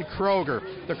and Kroger.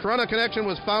 The Corunna Connection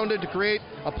was founded to create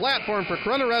a platform for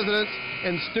Corunna residents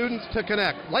and students to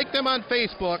connect. Like them on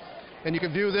Facebook, and you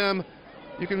can view them.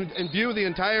 You can view the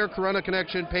entire Corunna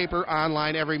Connection paper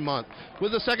online every month.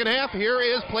 With the second half, here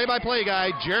is play-by-play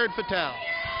guy Jared Fattel.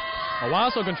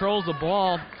 Owasso controls the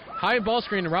ball. High ball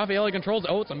screen, and Raffaele controls.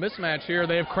 Oh, it's a mismatch here.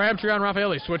 They have Crabtree on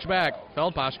Raffaele. Switch back.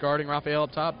 Feldposh guarding Raffaele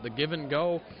up top. The give and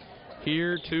go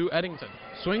here to Eddington.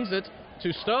 Swings it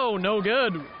to Stowe. No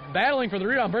good. Battling for the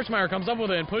rebound. Birchmeyer comes up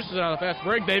with it and pushes it on a fast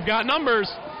break. They've got numbers.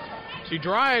 She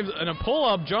drives and a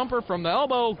pull-up jumper from the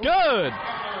elbow. Good.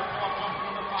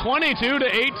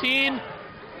 22-18.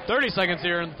 30 seconds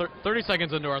here, and 30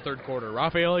 seconds into our third quarter.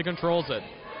 Raffaele controls it.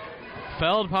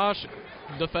 Feldposh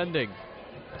defending.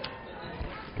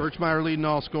 Birchmeyer leading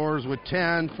all scorers with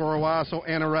 10 for Owasso,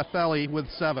 Anna Raffaele with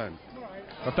 7.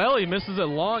 Raffaele misses it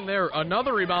long there.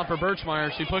 Another rebound for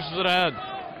Birchmeyer. She pushes it ahead.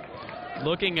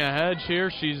 Looking ahead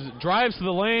here, she drives to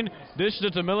the lane, dishes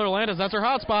it to Miller Landis. That's her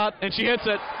hot spot, and she hits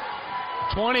it.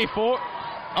 24.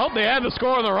 Oh, they had the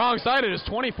score on the wrong side. It is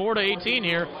 24-18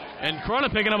 here, and Corunna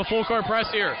picking up a full court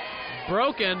press here.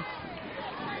 Broken.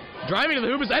 Driving to the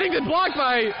hoop is Eddington, blocked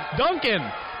by Duncan.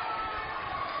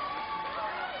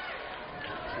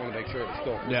 Just want to make sure it's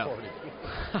still recording.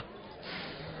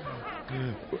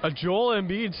 A Joel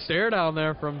Embiid stare down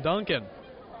there from Duncan.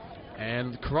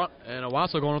 And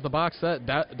Owasso going with the box set.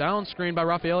 Down screen by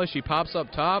Raffaele. She pops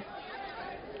up top.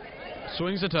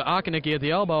 Swings it to Akanicki at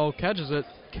the elbow. Catches it.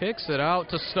 Kicks it out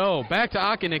to Stowe. Back to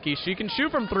Akanicki. She can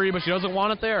shoot from 3, but she doesn't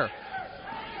want it there.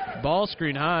 Ball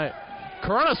screen high.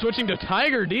 Corunna switching to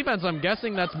Tiger defense. I'm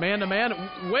guessing that's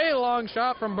man-to-man. Way long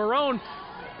shot from Barone.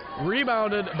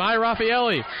 Rebounded by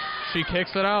Raffaele. She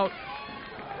kicks it out.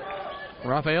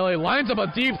 Raffaele lines up a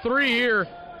deep 3 here.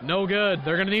 No good.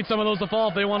 They're going to need some of those to fall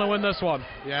if they want to win this one.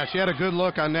 Yeah, she had a good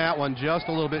look on that one, just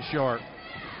a little bit short.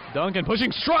 Duncan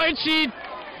pushing stride. She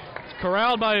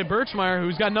corralled by Birchmeyer,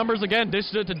 who's got numbers again.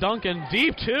 Dishes it to Duncan.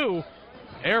 Deep 2.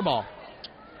 Air ball.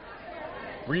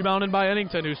 Rebounded by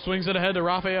Eddington, who swings it ahead to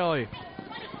Raffaele.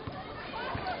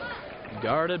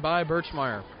 Guarded by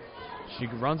Birchmeyer. She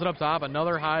runs it up top.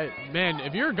 Another high. Man,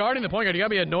 if you're guarding the point guard, you got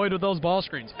to be annoyed with those ball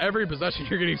screens. Every possession,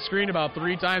 you're getting screened about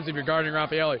 3 times if you're guarding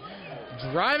Raffaele.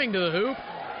 Driving to the hoop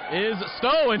is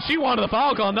Stowe, and she wanted the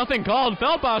foul call. Nothing called.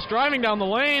 Feldposh driving down the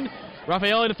lane.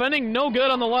 Raffaele defending. No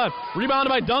good on the left. Rebounded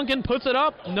by Duncan. Puts it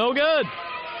up. No good.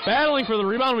 Battling for the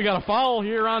rebound. We got a foul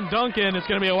here on Duncan. It's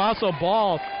going to be a Owasso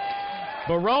ball.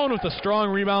 Barone with a strong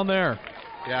rebound there.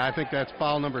 Yeah, I think that's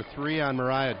foul number 3 on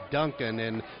Mariah Duncan,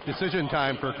 and decision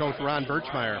time for Coach Ron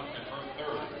Birchmeyer.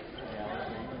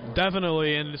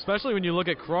 Definitely, and especially when you look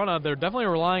at Corona, they're definitely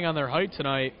relying on their height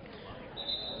tonight.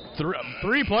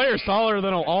 Three players taller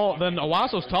than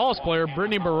Owasso's tallest player,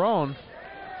 Brittany Barone.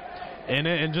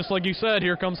 And just like you said,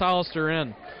 here comes Hollister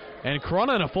in. And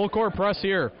Corona in a full court press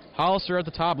here. Hollister at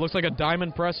the top. Looks like a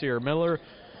diamond press here. Miller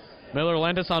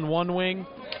Lantis on one wing.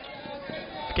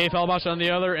 Kay Feldbosch on the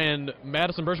other. And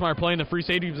Madison Birchmeyer playing the free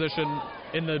safety position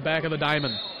in the back of the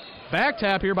diamond. Back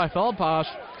tap here by Feldbosch.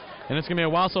 And it's going to be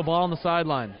a Owasso ball on the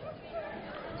sideline.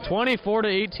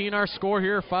 24-18 our score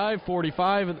here.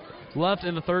 5:45 left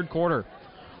in the third quarter.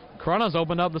 Corona's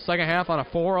opened up the second half on a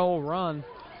 4-0 run.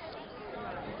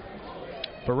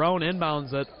 Barone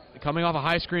inbounds it. Coming off a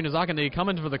high screen is Akinigi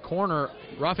coming for the corner.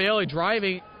 Raffaele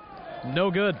driving. No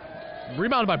good.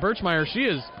 Rebounded by Birchmeyer. She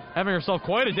is having herself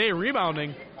quite a day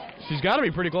rebounding. She's got to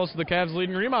be pretty close to the Cavs'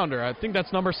 leading rebounder. I think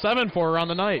that's number 7 for her on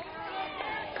the night.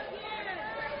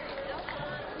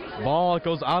 Ball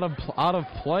goes out of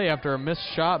play after a missed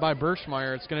shot by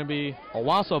Birchmeyer. It's going to be a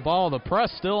Owasso ball. The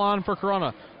press still on for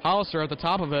Corona. Hollister at the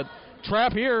top of it.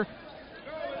 Trap here.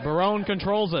 Barone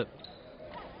controls it.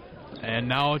 And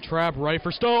now a trap right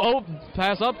for Stowe. Oh,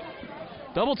 pass up.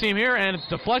 Double team here, and it's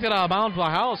deflected out of bounds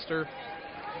by Hollister.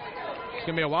 It's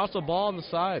going to be a Owasso ball on the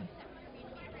side.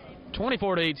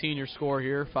 24-18 your score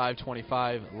here.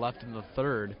 5:25 left in the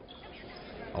third.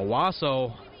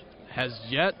 Owasso has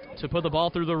yet to put the ball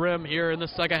through the rim here in the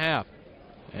second half.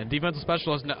 And defensive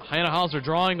specialist Hannah Hollister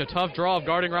drawing the tough draw of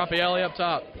guarding Raffaele up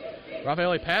top.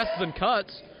 Raffaele passes and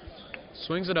cuts.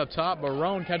 Swings it up top.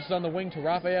 Barone catches on the wing to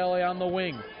Raffaele on the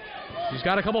wing. She's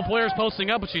got a couple players posting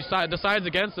up, but she decides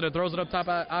against it and throws it up top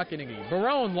at Akinigi.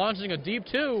 Barone launching a deep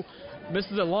 2.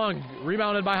 Misses it long.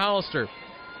 Rebounded by Hollister.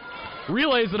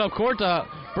 Relays it up court to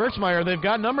Birchmeyer. They've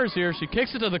got numbers here. She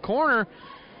kicks it to the corner.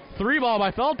 3-ball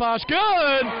by Feldbosch.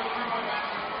 Good!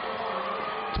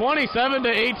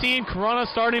 27-18. Corona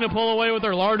starting to pull away with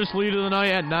their largest lead of the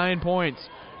night at 9 points.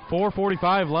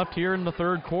 4:45 left here in the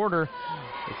third quarter.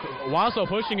 Owasso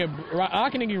pushing it.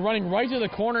 Akinigi running right to the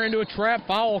corner into a trap.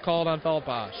 Foul called on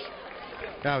Feldbosch.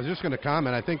 Yeah, I was just going to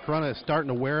comment. I think Corona is starting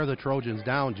to wear the Trojans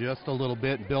down just a little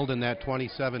bit, building that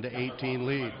 27-18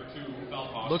 lead.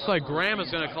 Looks like Graham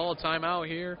is going to call a timeout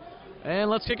here. And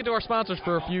let's kick it to our sponsors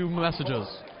for a few messages.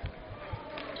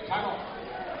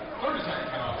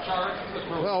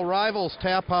 Well, Rivals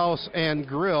Tap House and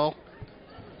Grill,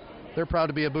 they're proud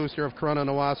to be a booster of Corona and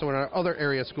Owasso and our other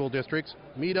area school districts.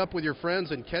 Meet up with your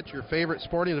friends and catch your favorite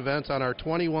sporting events on our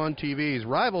 21 TVs.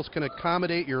 Rivals can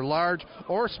accommodate your large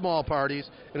or small parties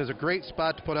and is a great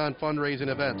spot to put on fundraising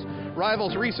events.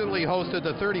 Rivals recently hosted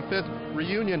the 35th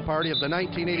reunion party of the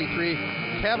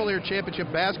 1983 Cavalier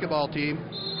Championship basketball team,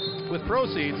 with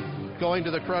proceeds going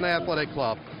to the Corona Athletic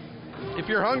Club. If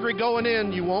you're hungry going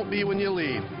in, you won't be when you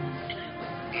leave.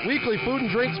 Weekly food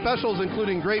and drink specials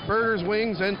including great burgers,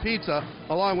 wings, and pizza,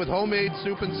 along with homemade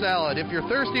soup and salad. If you're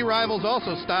thirsty, Rivals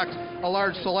also stocks a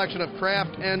large selection of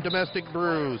craft and domestic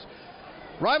brews.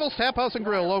 Rivals Tap House and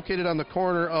Grill, located on the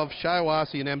corner of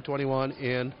Shiawassee and M21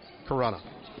 in Corona.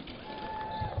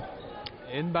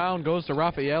 Inbound goes to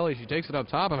Raffaele. She takes it up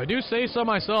top. If I do say so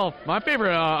myself, my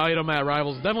favorite item at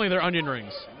Rivals is definitely their onion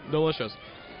rings. Delicious.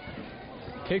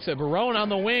 Kicks it. Barone on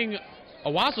the wing.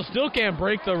 Owasso still can't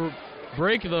break the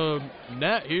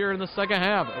net here in the second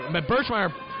half.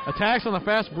 Birchmeyer attacks on the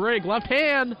fast break. Left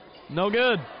hand. No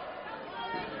good.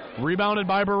 Rebounded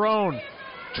by Barone.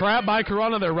 Trapped by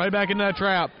Corona. They're right back into that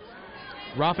trap.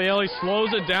 Raffaele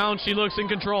slows it down. She looks in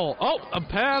control. Oh, a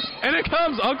pass. And it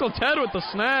comes. Uncle Ted with the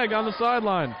snag on the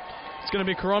sideline. It's going to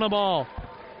be Corona ball.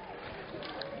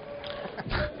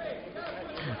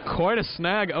 Quite a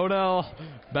snag. Odell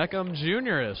Beckham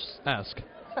Jr.-esque.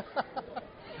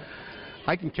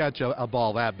 I can catch a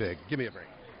ball that big. Give me a break.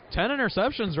 10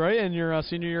 interceptions, right, in your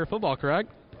senior year of football, correct?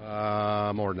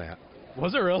 More than that.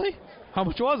 Was it really? How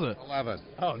much was it? 11.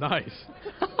 Oh, nice.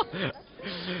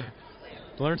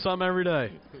 Learn something every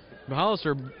day.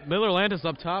 Hollister, Miller Lantis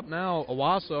up top now.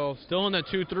 Owasso still in that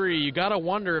 2-3. You got to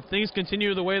wonder if things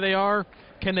continue the way they are,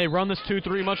 can they run this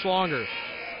 2-3 much longer?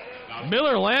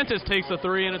 Miller Lantis takes a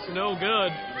 3, and it's no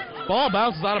good. Ball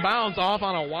bounces out of bounds off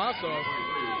on Owasso.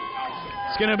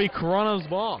 It's going to be Corona's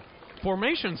ball.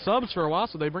 Formation subs for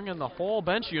Owasso. They bring in the whole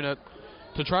bench unit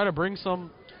to try to bring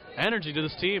some energy to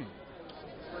this team.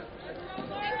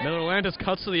 Miller Lantis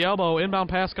cuts to the elbow. Inbound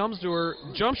pass comes to her.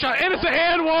 Jump shot, and it's a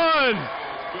and one!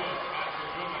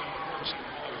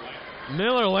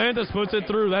 Miller Lantis puts it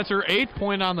through. That's her 8th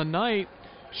point on the night.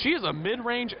 She is a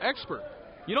mid-range expert.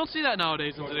 You don't see that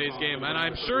nowadays in today's game, and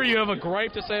I'm sure you have a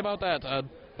gripe to say about that, Ted.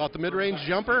 About the mid-range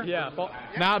jumper? Yeah,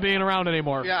 not being around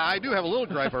anymore. Yeah, I do have a little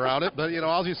gripe around it, but,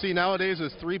 all you see nowadays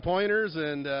is three-pointers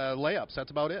and layups.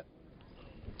 That's about it.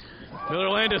 Miller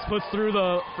Landis puts through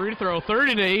the free throw,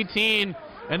 30-18,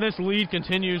 and this lead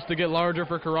continues to get larger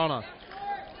for Corunna.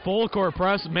 Full court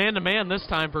press, man-to-man this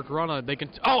time for Corunna. They can.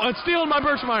 Oh, it's stealing by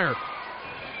Birchmeyer.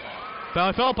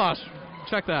 Valley Feldposh,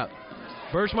 check that.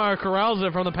 Birchmeyer corrals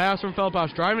it from the pass from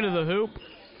Feldposh, driving to the hoop.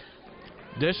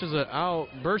 Dishes it out.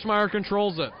 Birchmeyer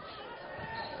controls it.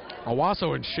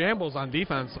 Owasso in shambles on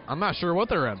defense. I'm not sure what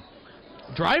they're in.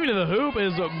 Driving to the hoop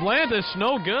is Landis,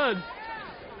 no good.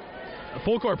 A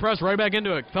full court press right back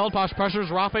into it. Feldposh pressures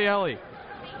Raffaelli.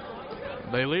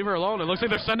 They leave her alone. It looks like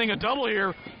they're sending a double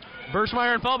here.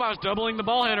 Birchmeyer and Feldposh doubling the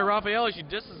ball handler. Raffaelli, she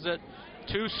disses it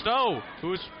to Stowe,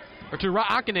 to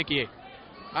Akinicki.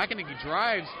 Akinicki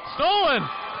drives. Stolen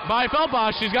by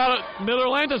Feldposh. She's got Miller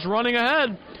Landis running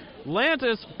ahead.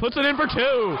 Lantis puts it in for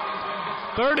 2.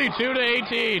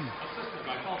 32-18.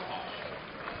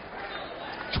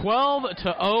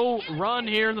 12-0 run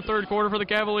here in the third quarter for the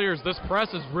Cavaliers. This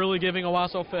press is really giving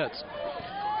Owasso fits.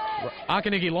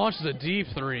 Akinicki launches a deep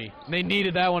three. They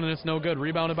needed that one, and it's no good.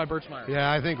 Rebounded by Birchmeyer.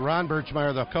 Yeah, I think Ron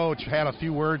Birchmeyer, the coach, had a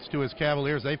few words to his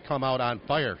Cavaliers. They've come out on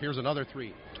fire. Here's another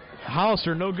three.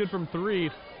 Hollister, no good from 3.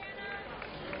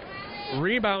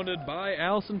 Rebounded by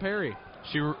Allison Perry.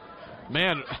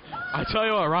 Man, I tell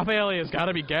you what, Raffaelli has got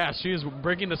to be gassed. She is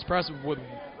breaking this press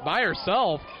by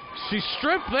herself. She's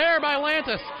stripped there by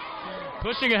Lantis.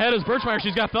 Pushing ahead is Birchmeyer.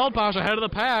 She's got Feldposh ahead of the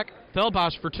pack.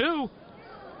 Feldposh for 2.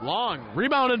 Long.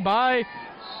 Rebounded by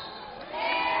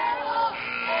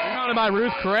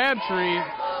Ruth Crabtree.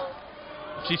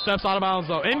 She steps out of bounds,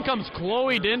 though. In comes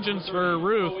Chloe Dingens for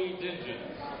Ruth.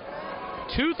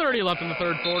 2:30 left in the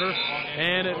third quarter.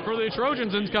 And for the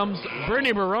Trojans, in comes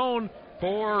Brittany Barone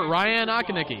for Ryan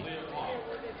Akinicki.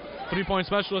 3-point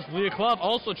specialist Leah Clough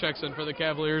also checks in for the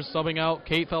Cavaliers, subbing out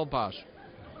Kate Feldposh.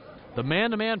 The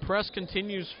man-to-man press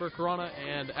continues for Corunna,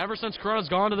 and ever since Corunna's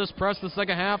gone to this press the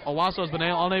second half, Owasso has been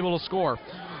unable to score.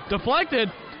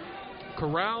 Deflected,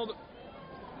 corralled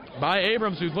by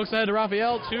Abrams, who looks ahead to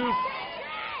Raphael, to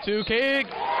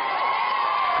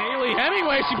Kaylee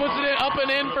Hemingway. She puts it in, up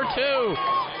and in for 2,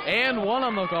 and 1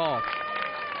 on the call.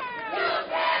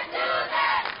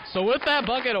 So with that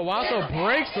bucket, Owasso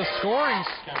breaks the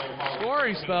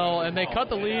scoring spell, and they cut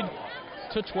the lead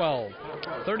to 12.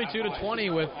 32-20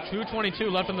 with 2:22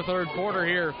 left in the third quarter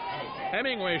here.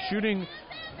 Hemingway shooting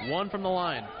 1 from the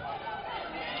line.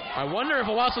 I wonder if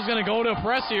Owasso's going to go to a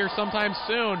press here sometime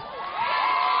soon.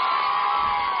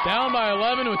 Down by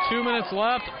 11 with 2 minutes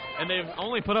left, and they've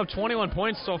only put up 21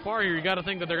 points so far here. You got to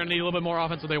think that they're going to need a little bit more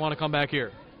offense if they want to come back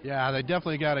here. Yeah, they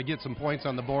definitely got to get some points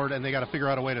on the board, and they got to figure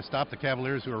out a way to stop the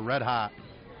Cavaliers, who are red hot.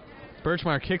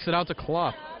 Birchmeyer kicks it out to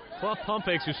Clough. Clough pump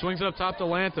fakes, who swings it up top to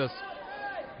Lantis.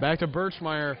 Back to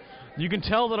Birchmeyer. You can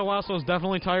tell that Owasso is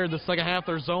definitely tired the second half.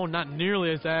 Their zone not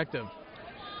nearly as active.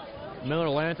 Miller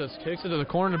Lantis kicks it to the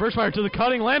corner. Birchmeyer to the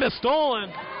cutting. Lantis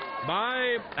stolen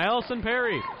by Allison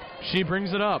Perry. She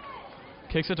brings it up.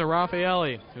 Kicks it to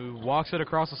Raffaelli, who walks it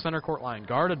across the center court line.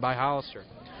 Guarded by Hollister.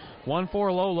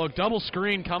 1-4 low look. Double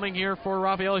screen coming here for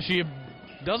Raffaelli. She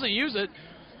doesn't use it.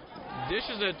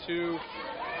 Dishes it to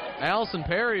Allison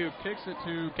Perry, who kicks it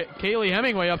to Kaylee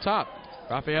Hemingway up top.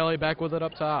 Raffaelli back with it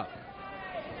up top.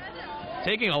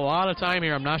 Taking a lot of time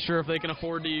here. I'm not sure if they can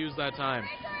afford to use that time.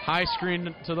 High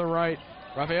screen to the right.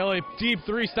 Raffaelli, deep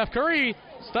 3. Steph Curry,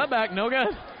 step back, no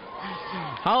good.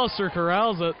 Hollister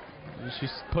corrals it. She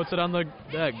puts it on the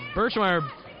deck. Birchmeyer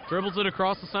dribbles it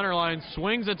across the center line,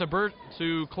 swings it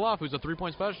to Clough, who's a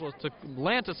 3-point specialist, to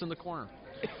Lantis in the corner.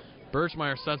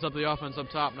 Birchmeyer sets up the offense up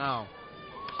top now.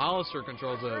 Hollister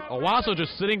controls it. Owasso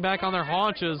just sitting back on their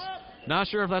haunches. Not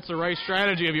sure if that's the right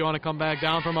strategy if you want to come back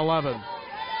down from 11.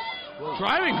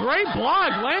 Driving, great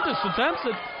block. Lantis attempts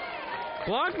it.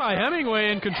 Blocked by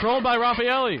Hemingway and controlled by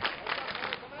Raffaelli.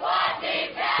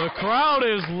 The crowd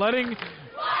is letting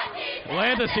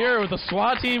Lantis here with the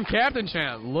SWAT team captain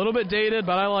chant. A little bit dated,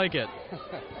 but I like it.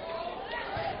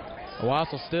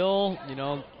 Owasso still,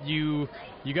 you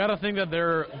got to think that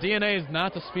their DNA is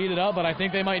not to speed it up, but I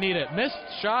think they might need it. Missed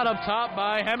shot up top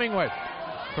by Hemingway.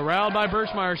 Corralled by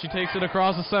Birchmeyer. She takes it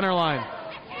across the center line.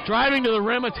 Driving to the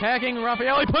rim, attacking.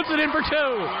 Raffaelli puts it in for 2.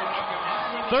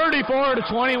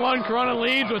 34-21. Corunna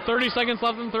leads with 30 seconds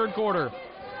left in the third quarter.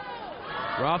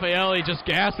 Raffaelli just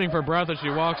gasping for breath as she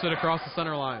walks it across the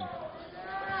center line.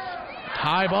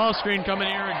 High ball screen coming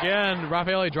here again.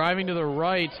 Raffaelli driving to the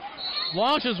right.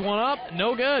 Launches one up.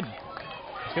 No good.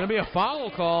 It's going to be a foul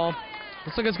call.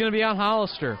 Looks like it's going to be on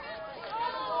Hollister.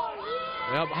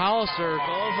 Yep, Hollister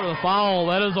called for the foul.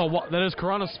 That is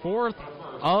Corunna's 4th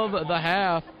of the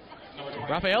half.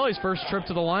 Raffaelli's first trip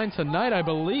to the line tonight, I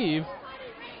believe.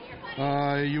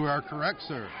 You are correct,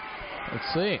 sir.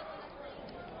 Let's see.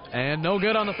 And no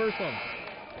good on the first one.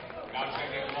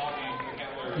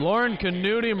 Lauren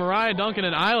Canuti, Mariah Duncan,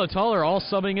 and Isla Tuller all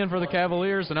subbing in for the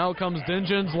Cavaliers, and out comes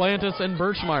Dingens, Lantis, and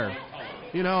Birchmeyer.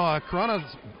 You know,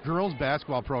 Corunna's girls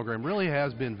basketball program really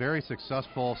has been very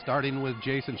successful, starting with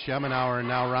Jason Schemenauer and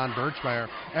now Ron Birchmeyer.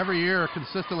 Every year,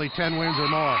 consistently 10 wins or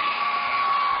more.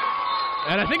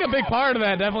 And I think a big part of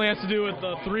that definitely has to do with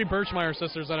the 3 Birchmeyer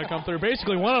sisters that have come through.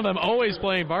 Basically, one of them always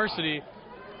playing varsity.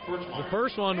 The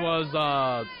first one was,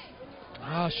 I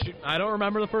don't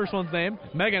remember the first one's name.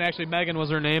 Megan was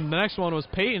her name. The next one was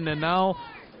Peyton, and now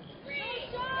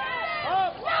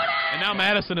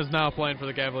Madison is now playing for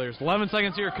the Cavaliers. 11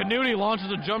 seconds here. Canuti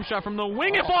launches a jump shot from the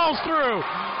wing. It falls through.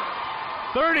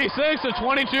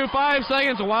 36-22, 5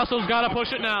 seconds. Owasso's got to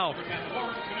push it now.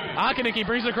 Akanicki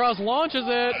brings it across, launches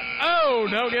it. Oh,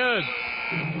 no good.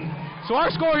 So our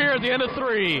score here at the end of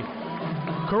 3.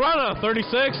 Corunna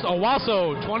 36,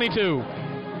 Owasso 22.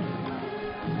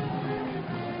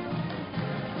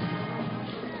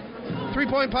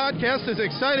 Three-Point Podcast is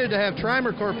excited to have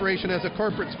Trimer Corporation as a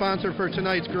corporate sponsor for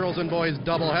tonight's girls and boys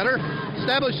doubleheader.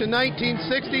 Established in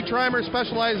 1960, Trimer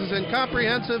specializes in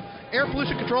comprehensive air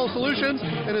pollution control solutions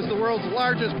and is the world's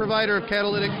largest provider of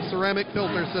catalytic ceramic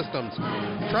filter systems.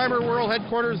 Trimer World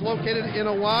Headquarters located in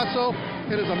Owasso.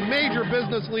 It is a major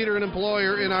business leader and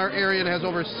employer in our area and has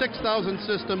over 6,000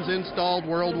 systems installed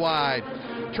worldwide.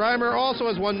 Trimer also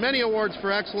has won many awards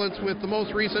for excellence, with the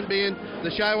most recent being the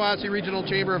Shiawassee Regional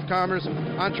Chamber of Commerce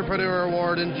Entrepreneur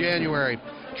Award in January.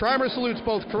 Trimer salutes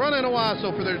both Corunna and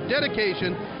Owasso for their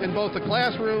dedication in both the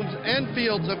classrooms and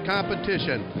fields of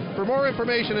competition. For more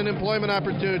information and employment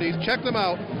opportunities, check them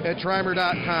out at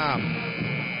trimer.com.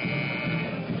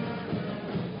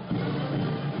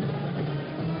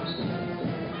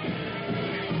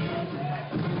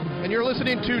 And you're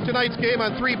listening to tonight's game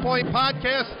on 3-Point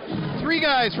Podcast. 3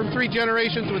 guys from 3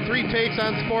 generations with 3 takes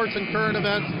on sports and current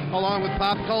events, along with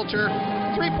pop culture.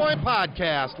 3-Point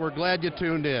Podcast. We're glad you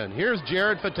tuned in. Here's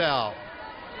Jared Fattel.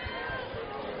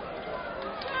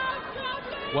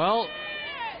 Well,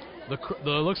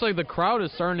 looks like the crowd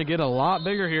is starting to get a lot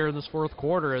bigger here in this fourth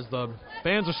quarter as the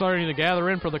fans are starting to gather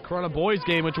in for the Corunna boys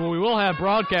game, which we will have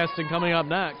broadcasting coming up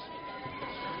next.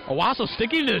 Owasso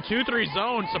sticking to the 2-3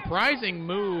 zone. Surprising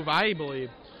move, I believe.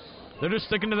 They're just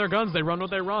sticking to their guns. They run what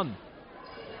they run.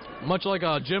 Much like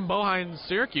Jim Bohein's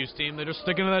Syracuse team, they're just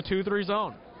sticking to that 2-3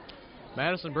 zone.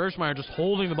 Madison Birchmeyer just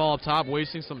holding the ball up top,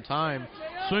 wasting some time.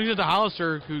 Swings it to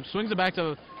Hollister, who swings it back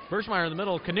to Birchmeyer in the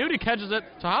middle. Canuti catches it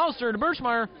to Hollister to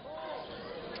Birchmeyer.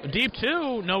 Deep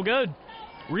 2, no good.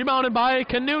 Rebounded by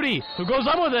Canuti, who goes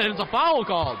up with it, and it's a foul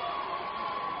called.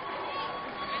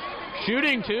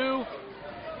 Shooting 2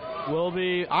 will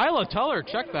be Isla Tuller.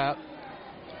 Check that.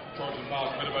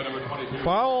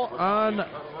 Foul on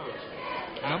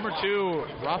number 2,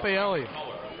 Raffaelli.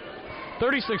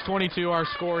 36-22 our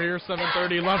score here,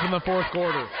 7:30 left in the fourth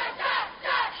quarter.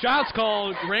 Shots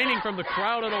called, raining from the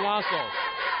crowd at Owasso.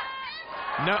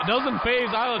 No, doesn't phase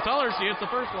Isla Tuller. She hits the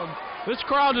first one. This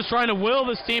crowd is trying to will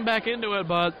this team back into it,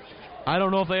 but I don't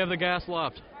know if they have the gas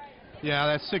left. Yeah,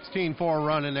 that 16-4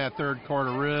 run in that third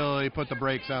quarter really put the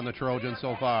brakes on the Trojans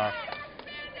so far.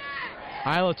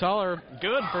 Isla Tuller,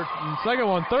 good for the second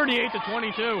one,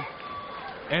 38-22.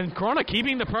 And Corunna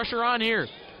keeping the pressure on here.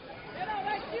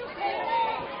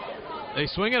 They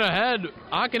swing it ahead.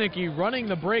 Akanicki running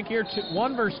the break here,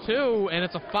 1 versus 2, and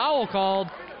it's a foul called.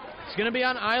 It's going to be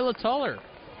on Isla Tuller.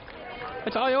 I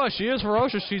tell you what, she is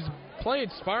ferocious. She's played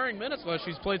sparring minutes, but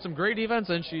she's played some great defense,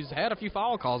 and she's had a few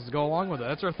foul calls to go along with it.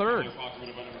 That's her third.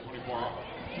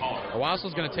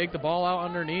 Owasso's going to take the ball out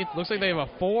underneath. Looks like they have a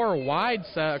 4-wide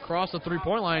set across the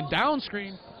three-point line. Down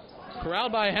screen.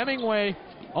 Corralled by Hemingway.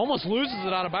 Almost loses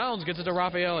it out of bounds. Gets it to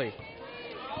Raffaelli.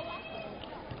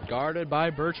 Guarded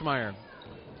by Birchmeyer,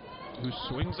 who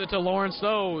swings it to Lauren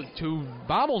Stowe, who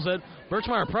bobbles it.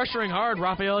 Birchmeyer pressuring hard.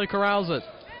 Raffaelli corrals it.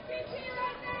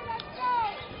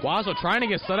 Owasso trying to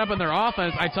get set up in their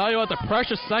offense. I tell you what, the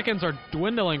precious seconds are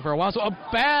dwindling for Owasso. A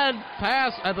bad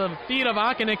pass at the feet of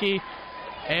Akanicki,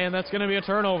 and that's going to be a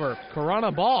turnover.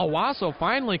 Corunna ball. Owasso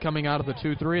finally coming out of the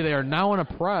 2-3. They are now in a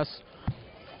press.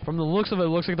 From the looks of it, it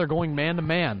looks like they're going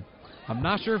man-to-man. I'm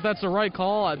not sure if that's the right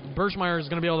call. Birchmeyer is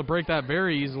going to be able to break that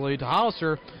very easily. To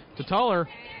Hollister, to Tuller.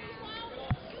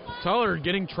 Tuller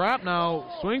getting trapped now.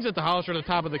 Swings it to Hollister to the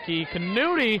top of the key.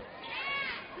 Canuti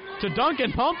to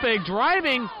Duncan. Pump fake.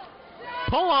 Driving.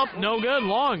 Pull up. No good.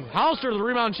 Long. Hollister to the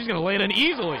rebound. She's going to lay it in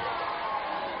easily.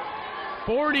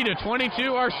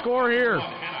 40-22 our score here.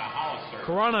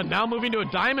 Corunna now moving to a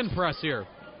diamond press here.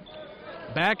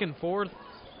 Back and forth.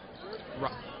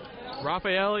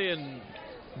 Raffaele and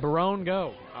Barone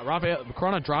go.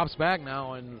 Corunna drops back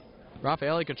now, and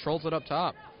Raffaele controls it up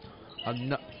top.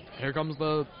 Here comes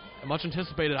the much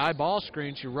anticipated high ball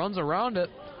screen. She runs around it.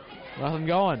 Nothing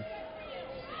going.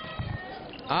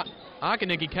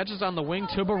 Akanicki catches on the wing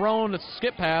to Barone. It's a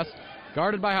skip pass.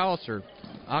 Guarded by Hollister.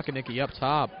 Akanicki up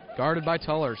top. Guarded by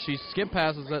Tuller. She skip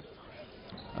passes it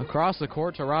across the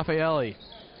court to Raffaele.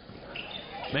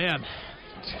 Man,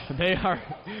 they are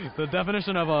the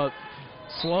definition of a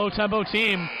slow tempo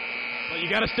team, but you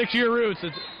got to stick to your roots.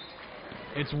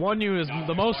 It's won you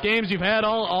the most games you've had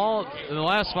all in the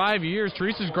last 5 years.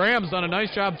 Teresa Graham's done a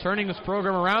nice job turning this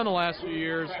program around the last few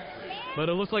years, but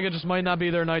it looks like it just might not be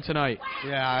their night tonight.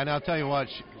 Yeah, and I'll tell you what,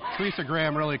 Teresa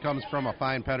Graham really comes from a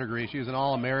fine pedigree. She was an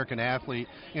All-American athlete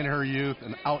in her youth,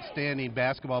 an outstanding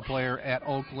basketball player at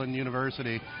Oakland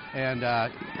University, and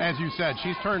as you said,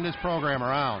 she's turned this program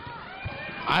around.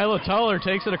 Isla Tuller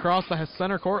takes it across the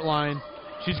center court line.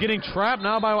 She's getting trapped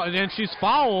now and she's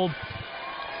fouled.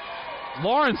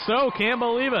 Lauren So can't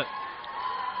believe it.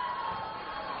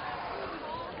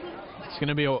 It's going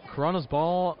to be Corunna's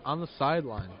ball on the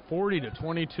sideline.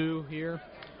 40-22 here.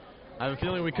 I have a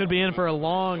feeling we could be in for a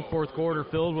long fourth quarter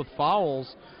filled with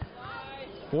fouls.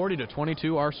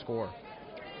 40-22 our score.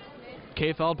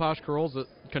 Kay Feldposh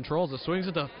controls it, swings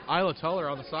it to Isla Tuller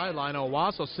on the sideline.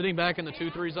 Owasso sitting back in the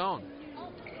 2-3 zone.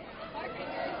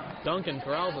 Duncan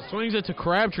corrals it, swings it to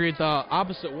Crabtree at the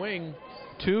opposite wing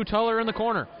to Tuller in the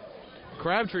corner.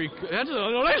 Crabtree, that's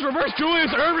a nice reverse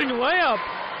Julius Irving layup,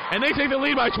 and they take the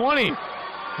lead by 20.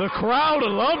 The crowd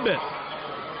loved it.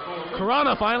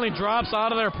 Corunna finally drops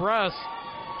out of their press.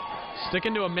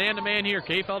 Sticking to a man-to-man here.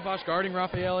 Kay Feldposh guarding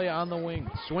Raffaele on the wing.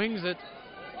 Swings it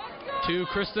to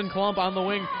Kristen Klump on the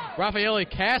wing. Raffaele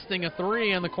casting a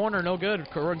three in the corner, no good.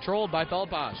 Controlled by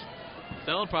Feldposh.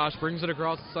 Feldposh brings it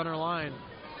across the center line.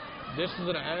 Dishes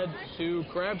it ahead to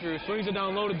Crabtree. Swings it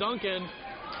down low to Duncan.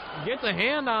 Gets a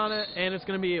hand on it, and it's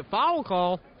going to be a foul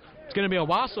call. It's going to be a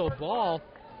Owasso ball.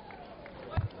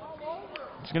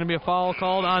 It's going to be a foul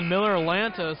called on Miller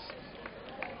Lantis.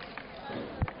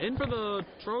 In for the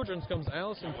Trojans comes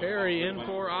Allison Perry, in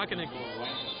for Akanicki.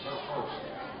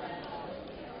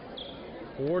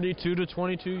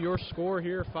 42-22 your score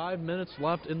here. 5 minutes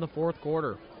left in the fourth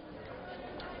quarter.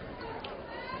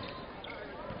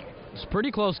 It's a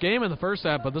pretty close game in the first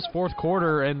half, but this fourth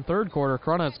quarter and third quarter,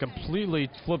 Corunna has completely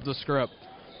flipped the script.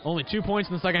 Only 2 points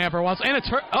in the second half for Owasso. And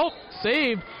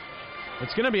saved.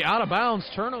 It's going to be out of bounds.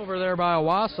 Turnover there by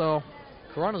Owasso.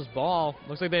 Corunna's ball.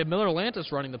 Looks like they have Miller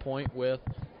Lantis running the point with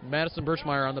Madison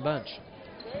Birchmeyer on the bench.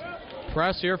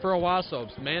 Press here for Owasso.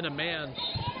 It's man-to-man.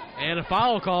 And a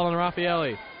foul call on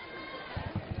Raffaele.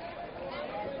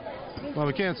 Well,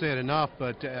 we can't say it enough,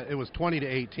 but it was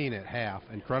 20-18 at half,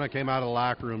 and Corunna came out of the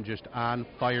locker room just on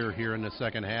fire here in the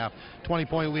second half.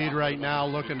 20-point lead right now,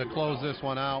 looking to close this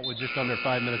one out with just under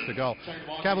 5 minutes to go.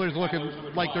 Cavaliers looking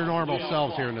like their normal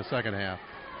selves here in the second half.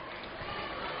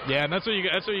 Yeah, and that's what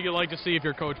you like to see if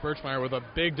you're Coach Birchmeyer with a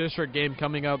big district game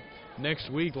coming up next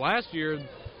week. Last year,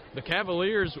 the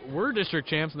Cavaliers were district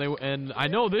champs, and I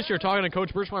know this year, talking to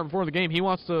Coach Birchmeyer before the game, he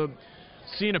wants to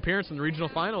see an appearance in the regional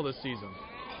final this season.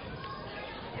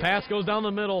 Pass goes down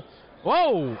the middle.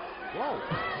 Whoa!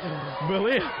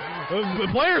 The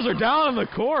players are down on the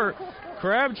court.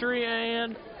 Crabtree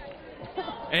and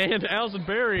Allison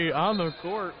Berry on the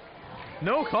court.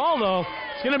 No call, though.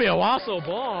 It's going to be a Owasso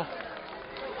ball.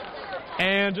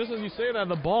 And just as you say that,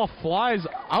 the ball flies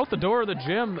out the door of the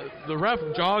gym. The ref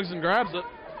jogs and grabs it.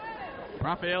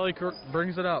 Raffaele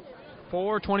brings it up.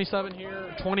 4:27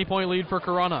 here. 20-point lead for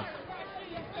Corunna.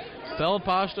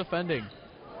 Feldposh defending.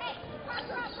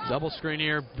 Double screen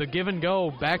here. The give and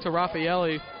go. Back to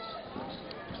Raffaele.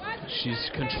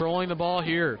 She's controlling the ball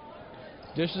here.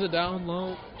 Dishes it down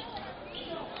low.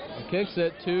 Kicks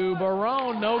it to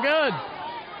Barone. No good.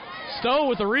 Stowe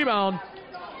with the rebound.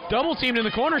 Double teamed in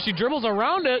the corner. She dribbles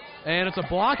around it. And it's a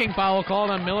blocking foul called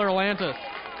on Miller Lantis.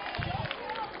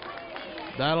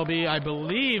 I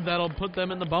believe that'll put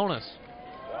them in the bonus.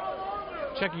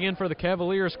 Checking in for the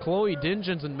Cavaliers, Chloe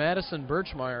Dingens and Madison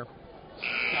Birchmeyer.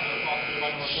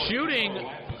 Shooting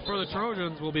for the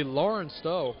Trojans will be Lauren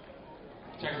Stowe.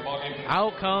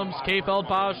 Out comes Kay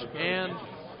Feldposh and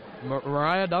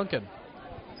Mariah Duncan.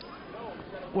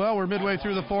 Well, we're midway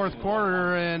through the fourth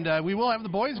quarter, and we will have the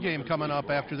boys' game coming up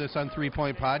after this on 3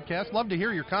 Point Podcast. Love to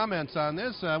hear your comments on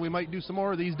this. We might do some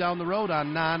more of these down the road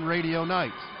on non-radio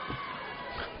nights.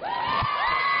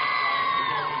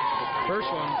 First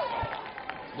one,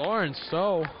 Lauren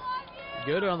Stowe.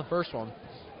 Good on the first one.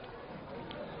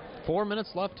 4 minutes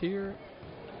left here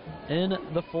in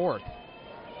the fourth.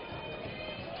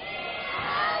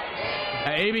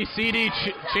 An ABCD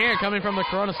chant coming from the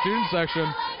Corunna student section,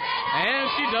 and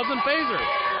she doesn't phase her.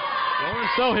 Lauren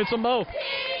Stowe hits them both.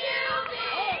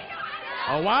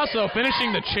 Owasso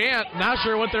finishing the chant, not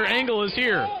sure what their angle is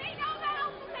here.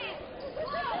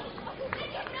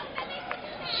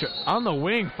 On the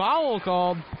wing, foul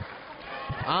called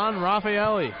on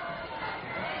Raffaelli.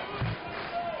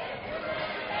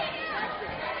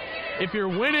 If you're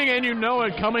winning and you know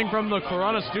it coming from the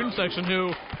Corunna student section,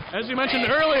 who, as you mentioned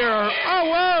earlier,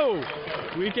 whoa!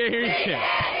 We can't hear you chant.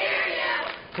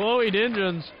 Chloe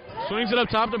Dingens swings it up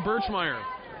top to Birchmeyer.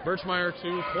 Birchmeyer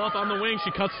to Clough on the wing. She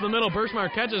cuts to the middle.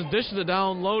 Birchmeyer catches, dishes it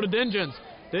down low to Dingens.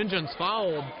 Dingens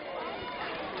fouled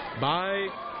by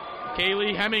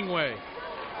Kaylee Hemingway.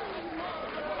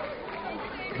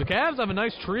 The Cavs have a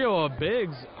nice trio of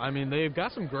bigs. I mean, they've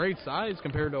got some great size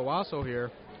compared to Owasso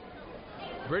here.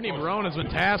 Brittany Barone has been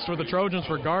tasked with the Trojans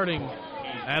for guarding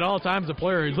at all times a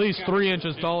player at least 3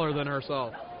 inches taller than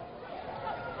herself.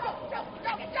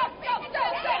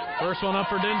 First one up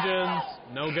for Dingens.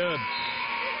 No good.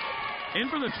 In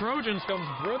for the Trojans comes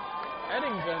Brooke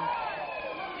Eddington.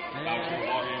 And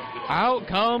out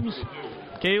comes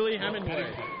Kaylee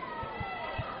Hemingway.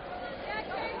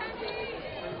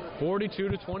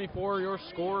 42-24 your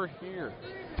score here.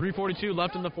 3:42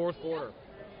 left in the fourth quarter.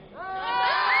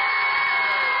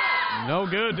 No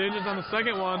good. Dingens on the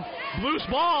second one. Loose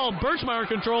ball. Birchmeyer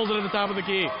controls it at the top of the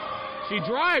key. She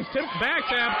drives. Back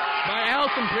tap by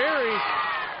Allison Perry,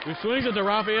 who swings it to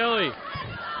Raffaelli.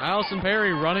 Allison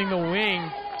Perry running the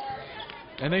wing.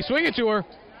 And they swing it to her.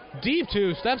 Deep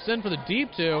two. Steps in for the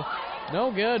deep two.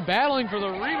 No good. Battling for the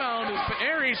rebound is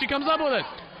Perry. She comes up with it.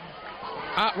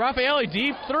 Raffaelli,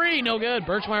 deep three. No good.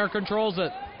 Birchmeyer controls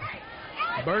it.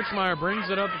 Birchmeyer brings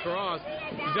it up across.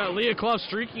 She's got Leah Clough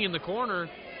streaking in the corner.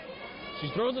 She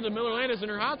throws it to Miller Landis in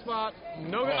her hot spot.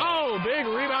 No good. Oh, big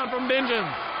rebound from Dingens.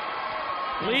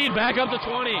 Lead back up to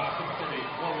 20.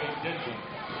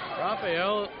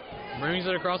 Raphael brings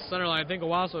it across the center line. I think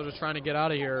Owasso is trying to get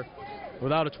out of here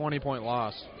without a 20-point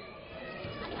loss.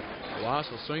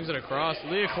 Owasso swings it across.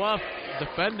 Leah Clough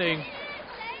defending.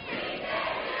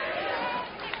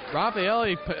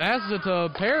 Raffaelli passes it to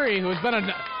Perry, who has been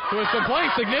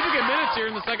playing significant minutes here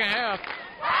in the second half.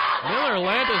 Miller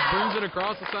Landis brings it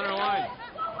across the center line.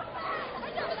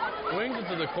 Swings it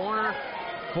to the corner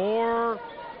for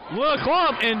Leah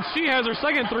Clough, and she has her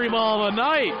second three ball of the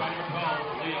night.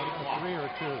 3 or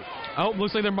 2? Oh,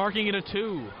 looks like they're marking it a 2.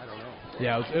 I don't know.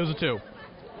 Yeah, it was a 2.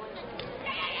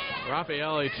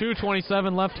 Raffaelli,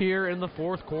 2:27 left here in the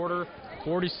fourth quarter.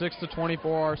 46-24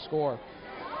 our score.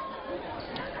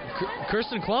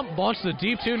 Kristen Klump launches a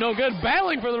deep 2, no good.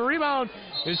 Battling for the rebound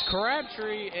is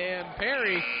Crabtree and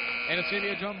Perry, and it's going to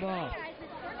be a jump ball.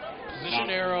 Position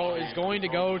arrow is going to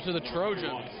go to the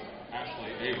Trojans.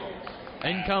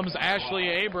 In comes Ashley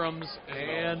Abrams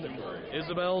and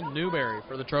Isabel Newberry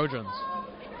for the Trojans.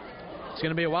 It's going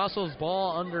to be Owasso's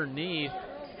ball underneath.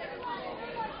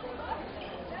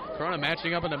 Corunna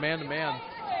matching up in a man-to-man.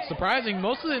 Surprising,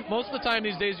 most of the time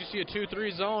these days you see a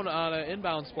 2-3 zone on an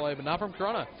inbounds play, but not from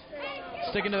Corunna.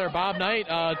 Sticking to their Bob Knight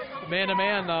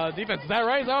man-to-man defense. Is that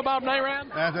right? Is that what Bob Knight ran?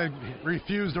 They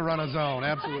refuse to run a zone,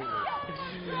 absolutely.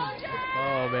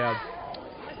 Oh, man.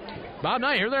 Bob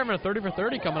Knight, here they're having a 30 for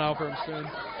 30 coming out for him soon.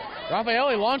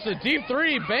 Raffaelli launched a deep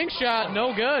 3, bank shot,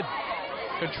 no good.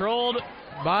 Controlled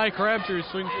by Crabtree.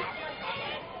 Swings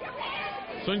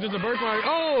it to Birchmeyer.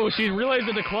 Oh, she relays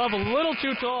it to Clough, a little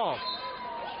too tall.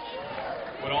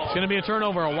 It's going to be a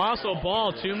turnover. Owasso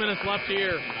ball, 2 minutes left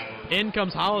here. In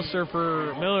comes Hollister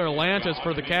for Miller Lantis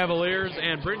for the Cavaliers,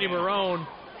 and Brittany Barone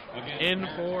in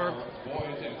for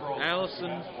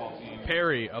Allison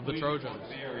Perry of the Trojans.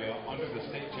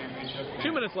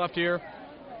 2 minutes left here.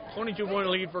 22-point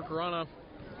lead for Corunna.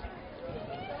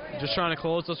 Just trying to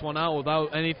close this one out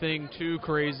without anything too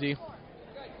crazy.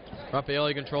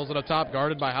 Raffaelli controls it up top,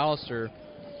 guarded by Hollister,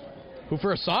 who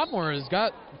for a sophomore has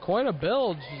got quite a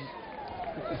build.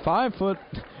 She's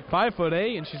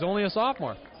 5'8", and she's only a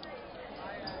sophomore.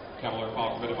 Cavalier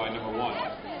foul committed by number 1.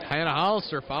 Hannah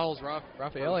Hollister fouls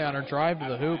Raffaelli on her drive to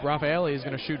the hoop. Raffaelli is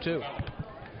going to shoot 2.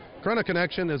 Corunna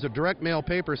Connection is a direct mail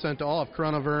paper sent to all of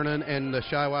Corunna, Vernon, and the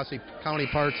Shiawassee County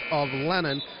parts of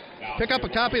Lennon. Pick up a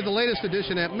copy of the latest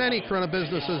edition at many Corunna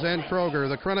businesses and Kroger.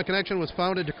 The Corunna Connection was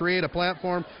founded to create a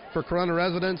platform for Corunna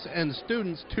residents and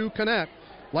students to connect.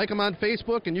 Like them on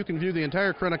Facebook, and you can view the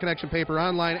entire Corunna Connection paper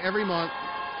online every month,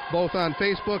 both on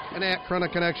Facebook and at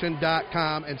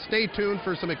CorunnaConnection.com. And stay tuned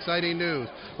for some exciting news.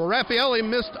 Well, Raffaelli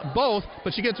missed both,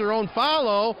 but she gets her own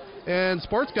follow, and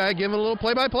Sports Guy giving a little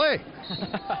play-by-play.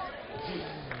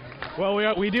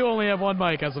 Well, we do only have one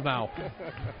mic as of now.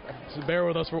 So bear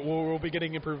with us. We'll be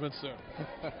getting improvements soon.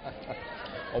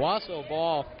 Owasso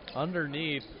ball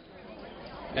underneath.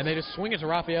 And they just swing it to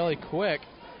Raffaele quick,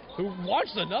 who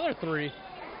launched another three.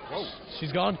 Whoa.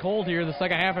 She's gone cold here in the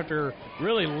second half after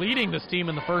really leading this team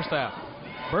in the first half.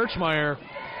 Birchmeyer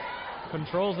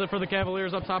controls it for the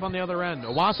Cavaliers up top on the other end.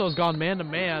 Owasso's gone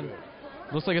man-to-man.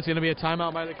 Looks like it's going to be a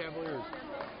timeout by the Cavaliers.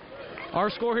 Our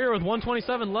score here with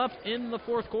 1:27 left in the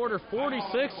fourth quarter,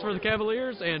 46 for the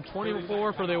Cavaliers and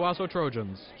 24 for the Owasso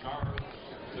Trojans.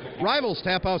 Rivals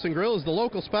Tap House and Grill is the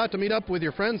local spot to meet up with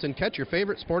your friends and catch your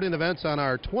favorite sporting events on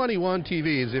our 21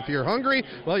 TVs. If you're hungry,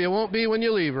 well, you won't be when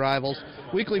you leave, Rivals.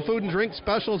 Weekly food and drink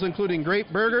specials including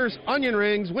great burgers, onion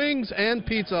rings, wings, and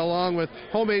pizza, along with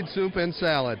homemade soup and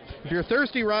salad. If you're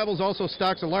thirsty, Rivals also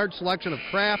stocks a large selection of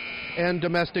craft and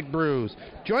domestic brews.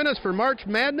 Join us for March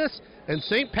Madness and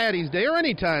St. Patty's Day, or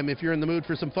anytime if you're in the mood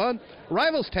for some fun.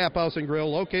 Rivals Tap House and Grill,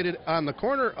 located on the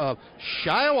corner of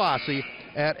Shiawassee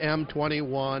at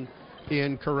M21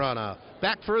 in Corunna.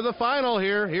 Back for the final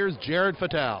here. Here's Jared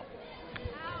Fattal.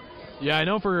 Yeah, I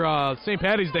know for St.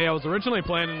 Patty's Day I was originally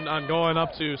planning on going up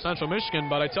to Central Michigan,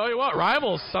 but I tell you what,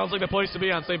 Rivals sounds like the place to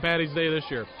be on St. Patty's Day this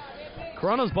year.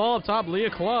 Corunna's ball up top, Leah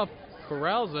Clough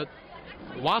corrals it.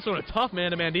 Owasso in a tough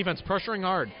man-to-man defense, pressuring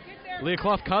hard. Leah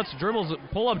Clough cuts, dribbles,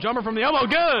 pull-up jumper from the elbow,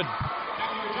 good!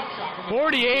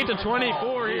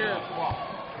 48-24 here.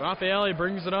 Raffaele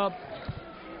brings it up.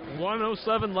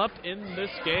 1:07 left in this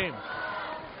game.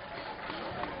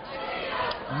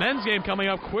 Men's game coming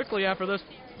up quickly after this.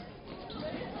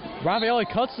 Raffaele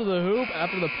cuts to the hoop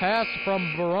after the pass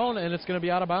from Barone, and it's going to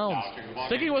be out of bounds.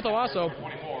 Sticking with Owasso.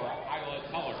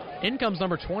 In comes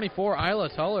number 24, Isla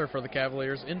Tuller for the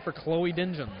Cavaliers, in for Chloe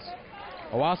Dingens.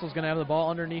 Owasso's going to have the ball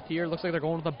underneath here. Looks like they're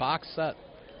going with a box set.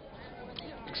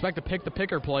 Expect to pick the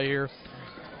picker play here,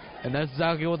 and that's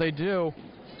exactly what they do.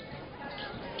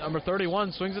 Number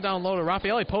 31 swings it down low to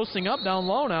Raffaele, posting up down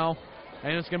low now,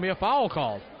 and it's going to be a foul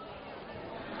called.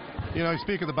 You know, you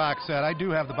speak of the box set. I do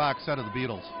have the box set of the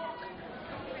Beatles.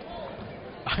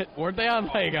 Weren't they on,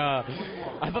 like,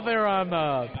 I thought they were on,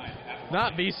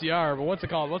 not VCR, but what's it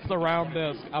called? What's the round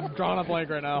disc? I'm drawing a blank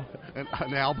right now.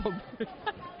 An album?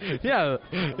 Yeah.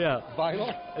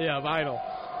 Vinyl? Yeah, vinyl.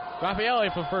 Raffaele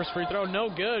for the first free throw, no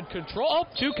good. Control. Oh,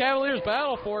 two Cavaliers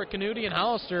battle for it, Canuti and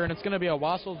Hollister, and it's going to be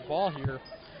Owasso's ball here.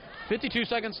 52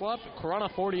 seconds left. Corunna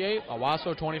 48,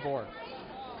 Owasso 24.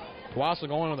 Owasso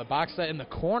going with a box set in the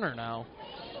corner now.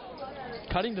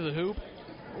 Cutting to the hoop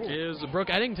is Brooke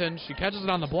Eddington. She catches it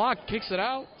on the block, kicks it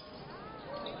out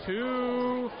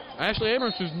to Ashley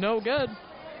Abrams, who's no good.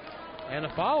 And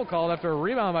a foul called after a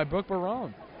rebound by Brooke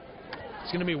Barone.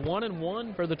 It's going to be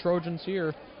 1-1 for the Trojans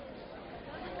here.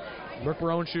 Brooke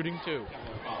Barone shooting two.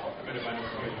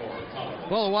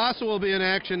 Well, Owasso will be in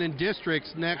action in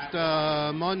districts next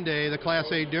Monday. The Class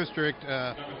A district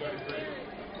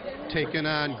taking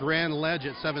on Grand Ledge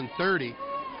at 7:30.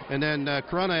 And then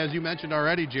Corunna, as you mentioned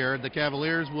already, Jared, the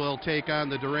Cavaliers will take on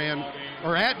the Durand,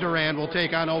 or at Durand, will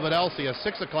take on Ovid Elsie, a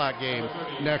 6 o'clock game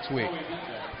next week.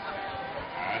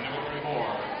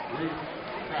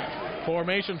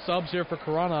 Formation subs here for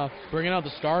Corunna, bringing out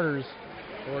the starters.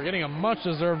 We're getting a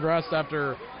much-deserved rest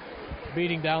after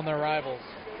beating down their rivals.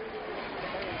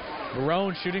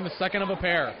 Barone shooting the second of a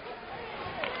pair.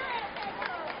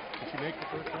 Did she make the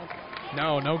first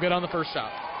one? No good on the first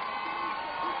shot.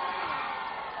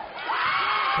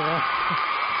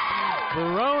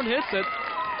 Barone hits it.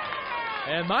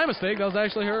 And my mistake, that was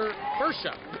actually her first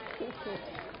shot.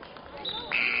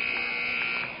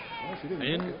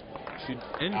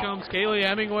 In comes Kaylee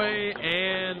Hemingway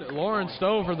and Lauren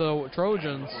Stowe for the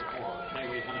Trojans.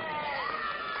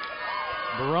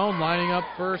 Barone lining up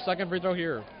for second free throw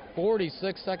here.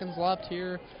 46 seconds left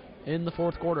here in the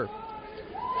fourth quarter.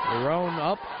 Barone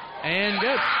up and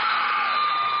good.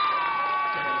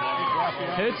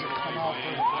 Hits.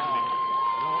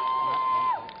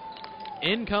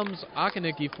 In comes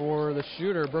Akanicki for the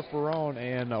shooter, Brooke Barone,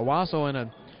 and Owasso in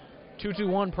a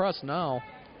 2-2-1 press now.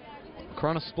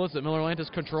 Corunna splits it. Miller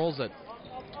Lantis controls it.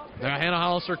 Hannah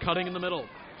Hollister cutting in the middle.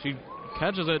 She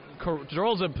catches it,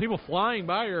 controls it. People flying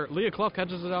by her. Leah Clough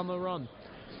catches it on the run.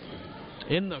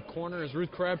 In the corner is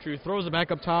Ruth Crabtree. Throws it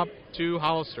back up top to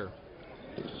Hollister.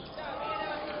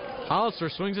 Hollister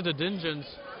swings it to Dingens,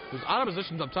 who's out of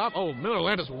positions up top. Oh, Miller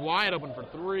Lantis wide open for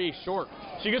three, short.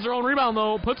 She gets her own rebound,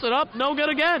 though. Puts it up. No good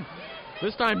again.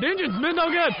 This time, Dingens, no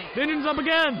good. Dingens up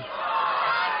again.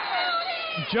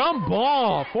 Jump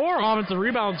ball. 4 offensive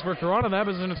rebounds for Corunna. That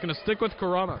position is going to stick with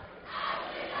Corunna.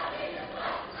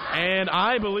 And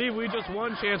I believe we just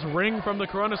won. Chance ring from the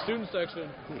Corunna student section.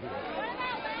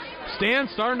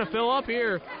 Stands starting to fill up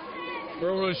here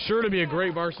There was sure to be a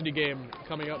great varsity game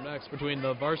coming up next between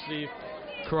the varsity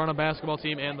Corunna basketball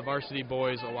team and the varsity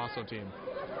boys Owasso team.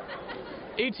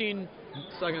 18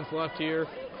 seconds left here.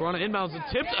 Corunna inbounds and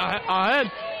tips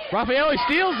ahead. Raffaele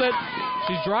steals it.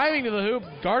 She's driving to the hoop,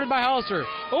 guarded by Hollister.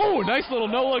 Oh, nice little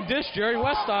no-look dish, Jerry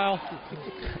West style.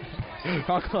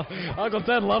 Uncle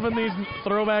Ted loving these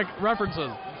throwback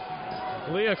references.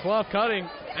 Leah Clough cutting,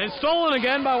 and stolen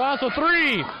again by Owasso.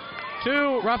 3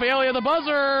 to Raffaele at the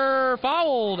buzzer.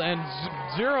 Fouled, and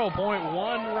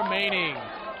 0.1 remaining.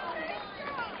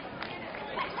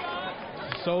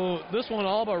 So this one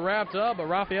all but wrapped up, but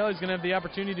Raffaele's going to have the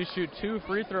opportunity to shoot 2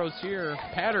 free throws here.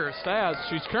 Pat her stats.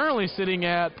 She's currently sitting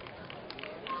at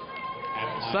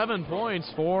 7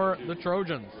 points for the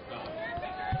Trojans.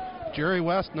 Jerry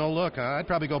West, no look, huh? I'd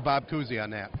probably go Bob Cousy on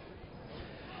that.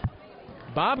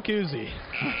 Bob Cousy.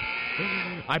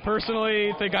 I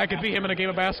personally think I could beat him in a game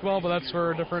of basketball, but that's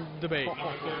for a different debate.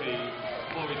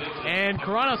 And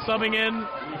Corunna subbing in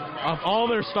of all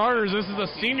their starters. This is a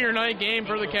senior night game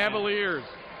for the Cavaliers.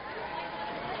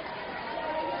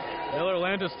 Miller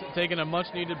Lantis taking a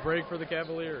much-needed break for the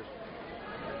Cavaliers.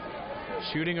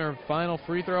 Shooting her final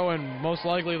free throw and most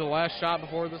likely the last shot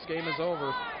before this game is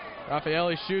over.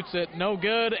 Raffaele shoots it, no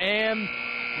good, and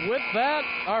with that,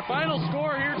 our final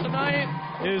score here tonight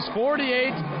is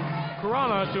 48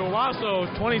 Corunna to Owasso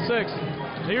 26.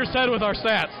 Here's Ted with our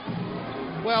stats.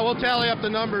 Well, we'll tally up the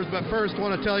numbers, but first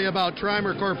want to tell you about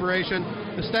Trimer Corporation.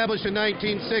 Established in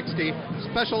 1960,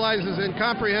 specializes in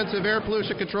comprehensive air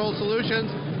pollution control solutions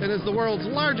and is the world's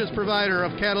largest provider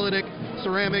of catalytic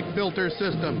ceramic filter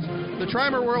systems. The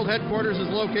Trimer World Headquarters is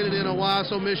located in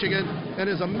Owasso, Michigan, and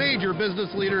is a major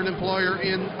business leader and employer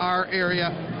in our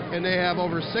area, and they have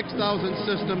over 6,000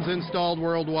 systems installed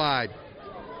worldwide.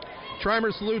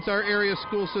 Trimer salutes our area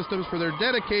school systems for their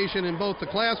dedication in both the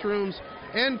classrooms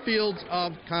and fields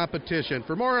of competition.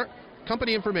 For more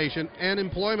company information and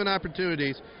employment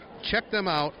opportunities, check them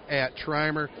out at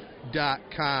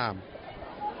trimer.com.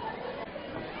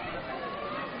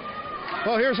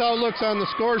 Well, here's how it looks on the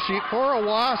score sheet. For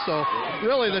Owasso,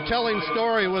 really the telling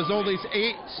story was only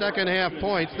 8 second-half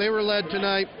points. They were led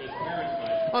tonight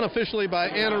unofficially by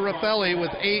Anna Raffaele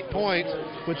with 8 points.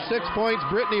 With 6 points,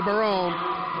 Brittany Barone.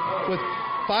 With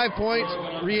 5 points,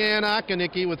 Rianne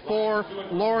Akanicki. With 4,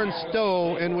 Lauren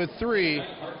Stowe. And with 3,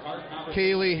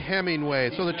 Kaylee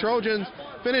Hemingway. So the Trojans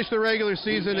finished the regular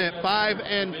season at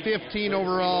 5-15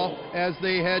 overall as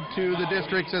they head to the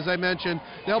districts. As I mentioned,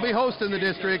 they'll be hosting the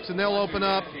districts, and they'll open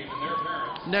up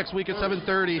next week at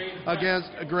 7:30 against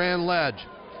Grand Ledge.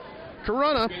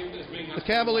 Corunna, the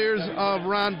Cavaliers of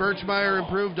Ron Birchmeyer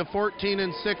improved to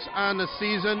 14-6 on the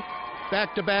season.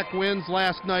 Back-to-back wins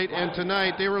last night and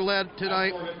tonight. They were led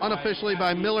tonight unofficially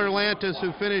by Miller Lantis,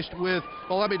 who finished with,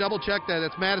 well, let me double-check that.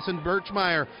 It's Madison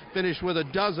Birchmeyer finished with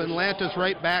 12. Lantis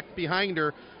right back behind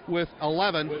her with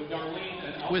 11.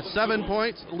 With 7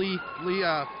 points,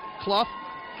 Leah Clough.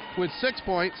 With 6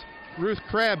 points, Ruth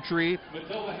Crabtree.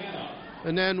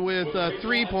 And then with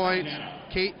 3 points,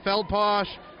 Kate Feldposh.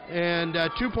 And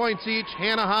 2 points each,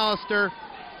 Hannah Hollister,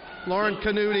 Lauren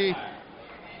Canuti,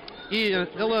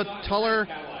 Illa Tuller,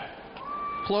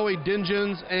 Chloe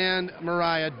Dingens, and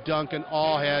Mariah Duncan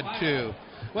all had 2.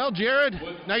 Well, Jared,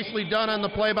 nicely done on the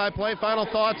play-by-play. Final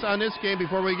thoughts on this game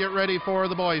before we get ready for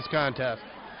the boys' contest.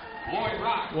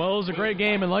 Well, it was a great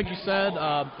game, and like you said,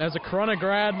 as a Corunna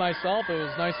grad myself, it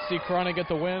was nice to see Corunna get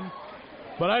the win.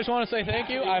 But I just want to say thank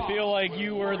you. I feel like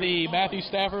you were the Matthew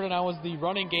Stafford and I was the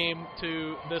running game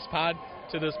to this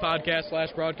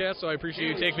podcast/broadcast, so I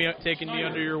appreciate you taking me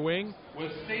under your wing.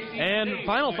 And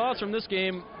final thoughts from this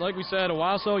game, like we said,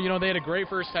 Owasso, they had a great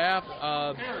first half,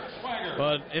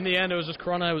 but in the end it was just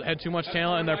Corunna had too much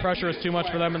talent and their pressure was too much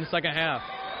for them in the second half.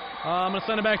 I'm going to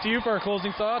send it back to you for our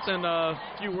closing thoughts and a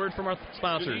few words from our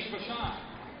sponsors.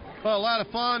 Well, a lot of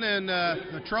fun, and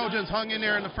the Trojans hung in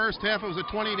there in the first half. It was a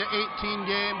 20-18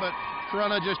 game, but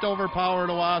Corunna just overpowered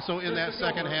Owasso in that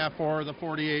second half for the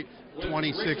 48-26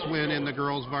 win in the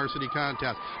girls varsity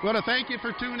contest. We want to thank you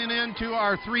for tuning in to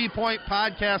our 3-Point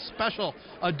Podcast special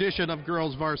edition of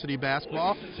girls varsity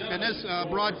basketball. And this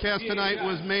broadcast tonight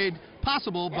was made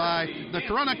possible by the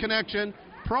Corunna Connection,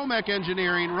 Promec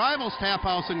Engineering, Rivals Tap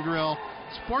House and Grill,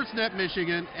 Sportsnet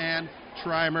Michigan, and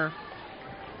Trimer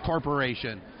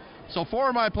Corporation. So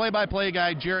for my play-by-play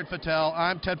guy, Jarrett Fattel,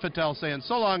 I'm Ted Fattel saying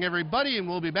so long, everybody, and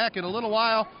we'll be back in a little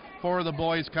while for the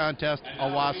boys' contest,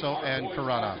 Owasso and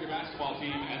Corunna. Basketball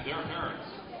team and their parents.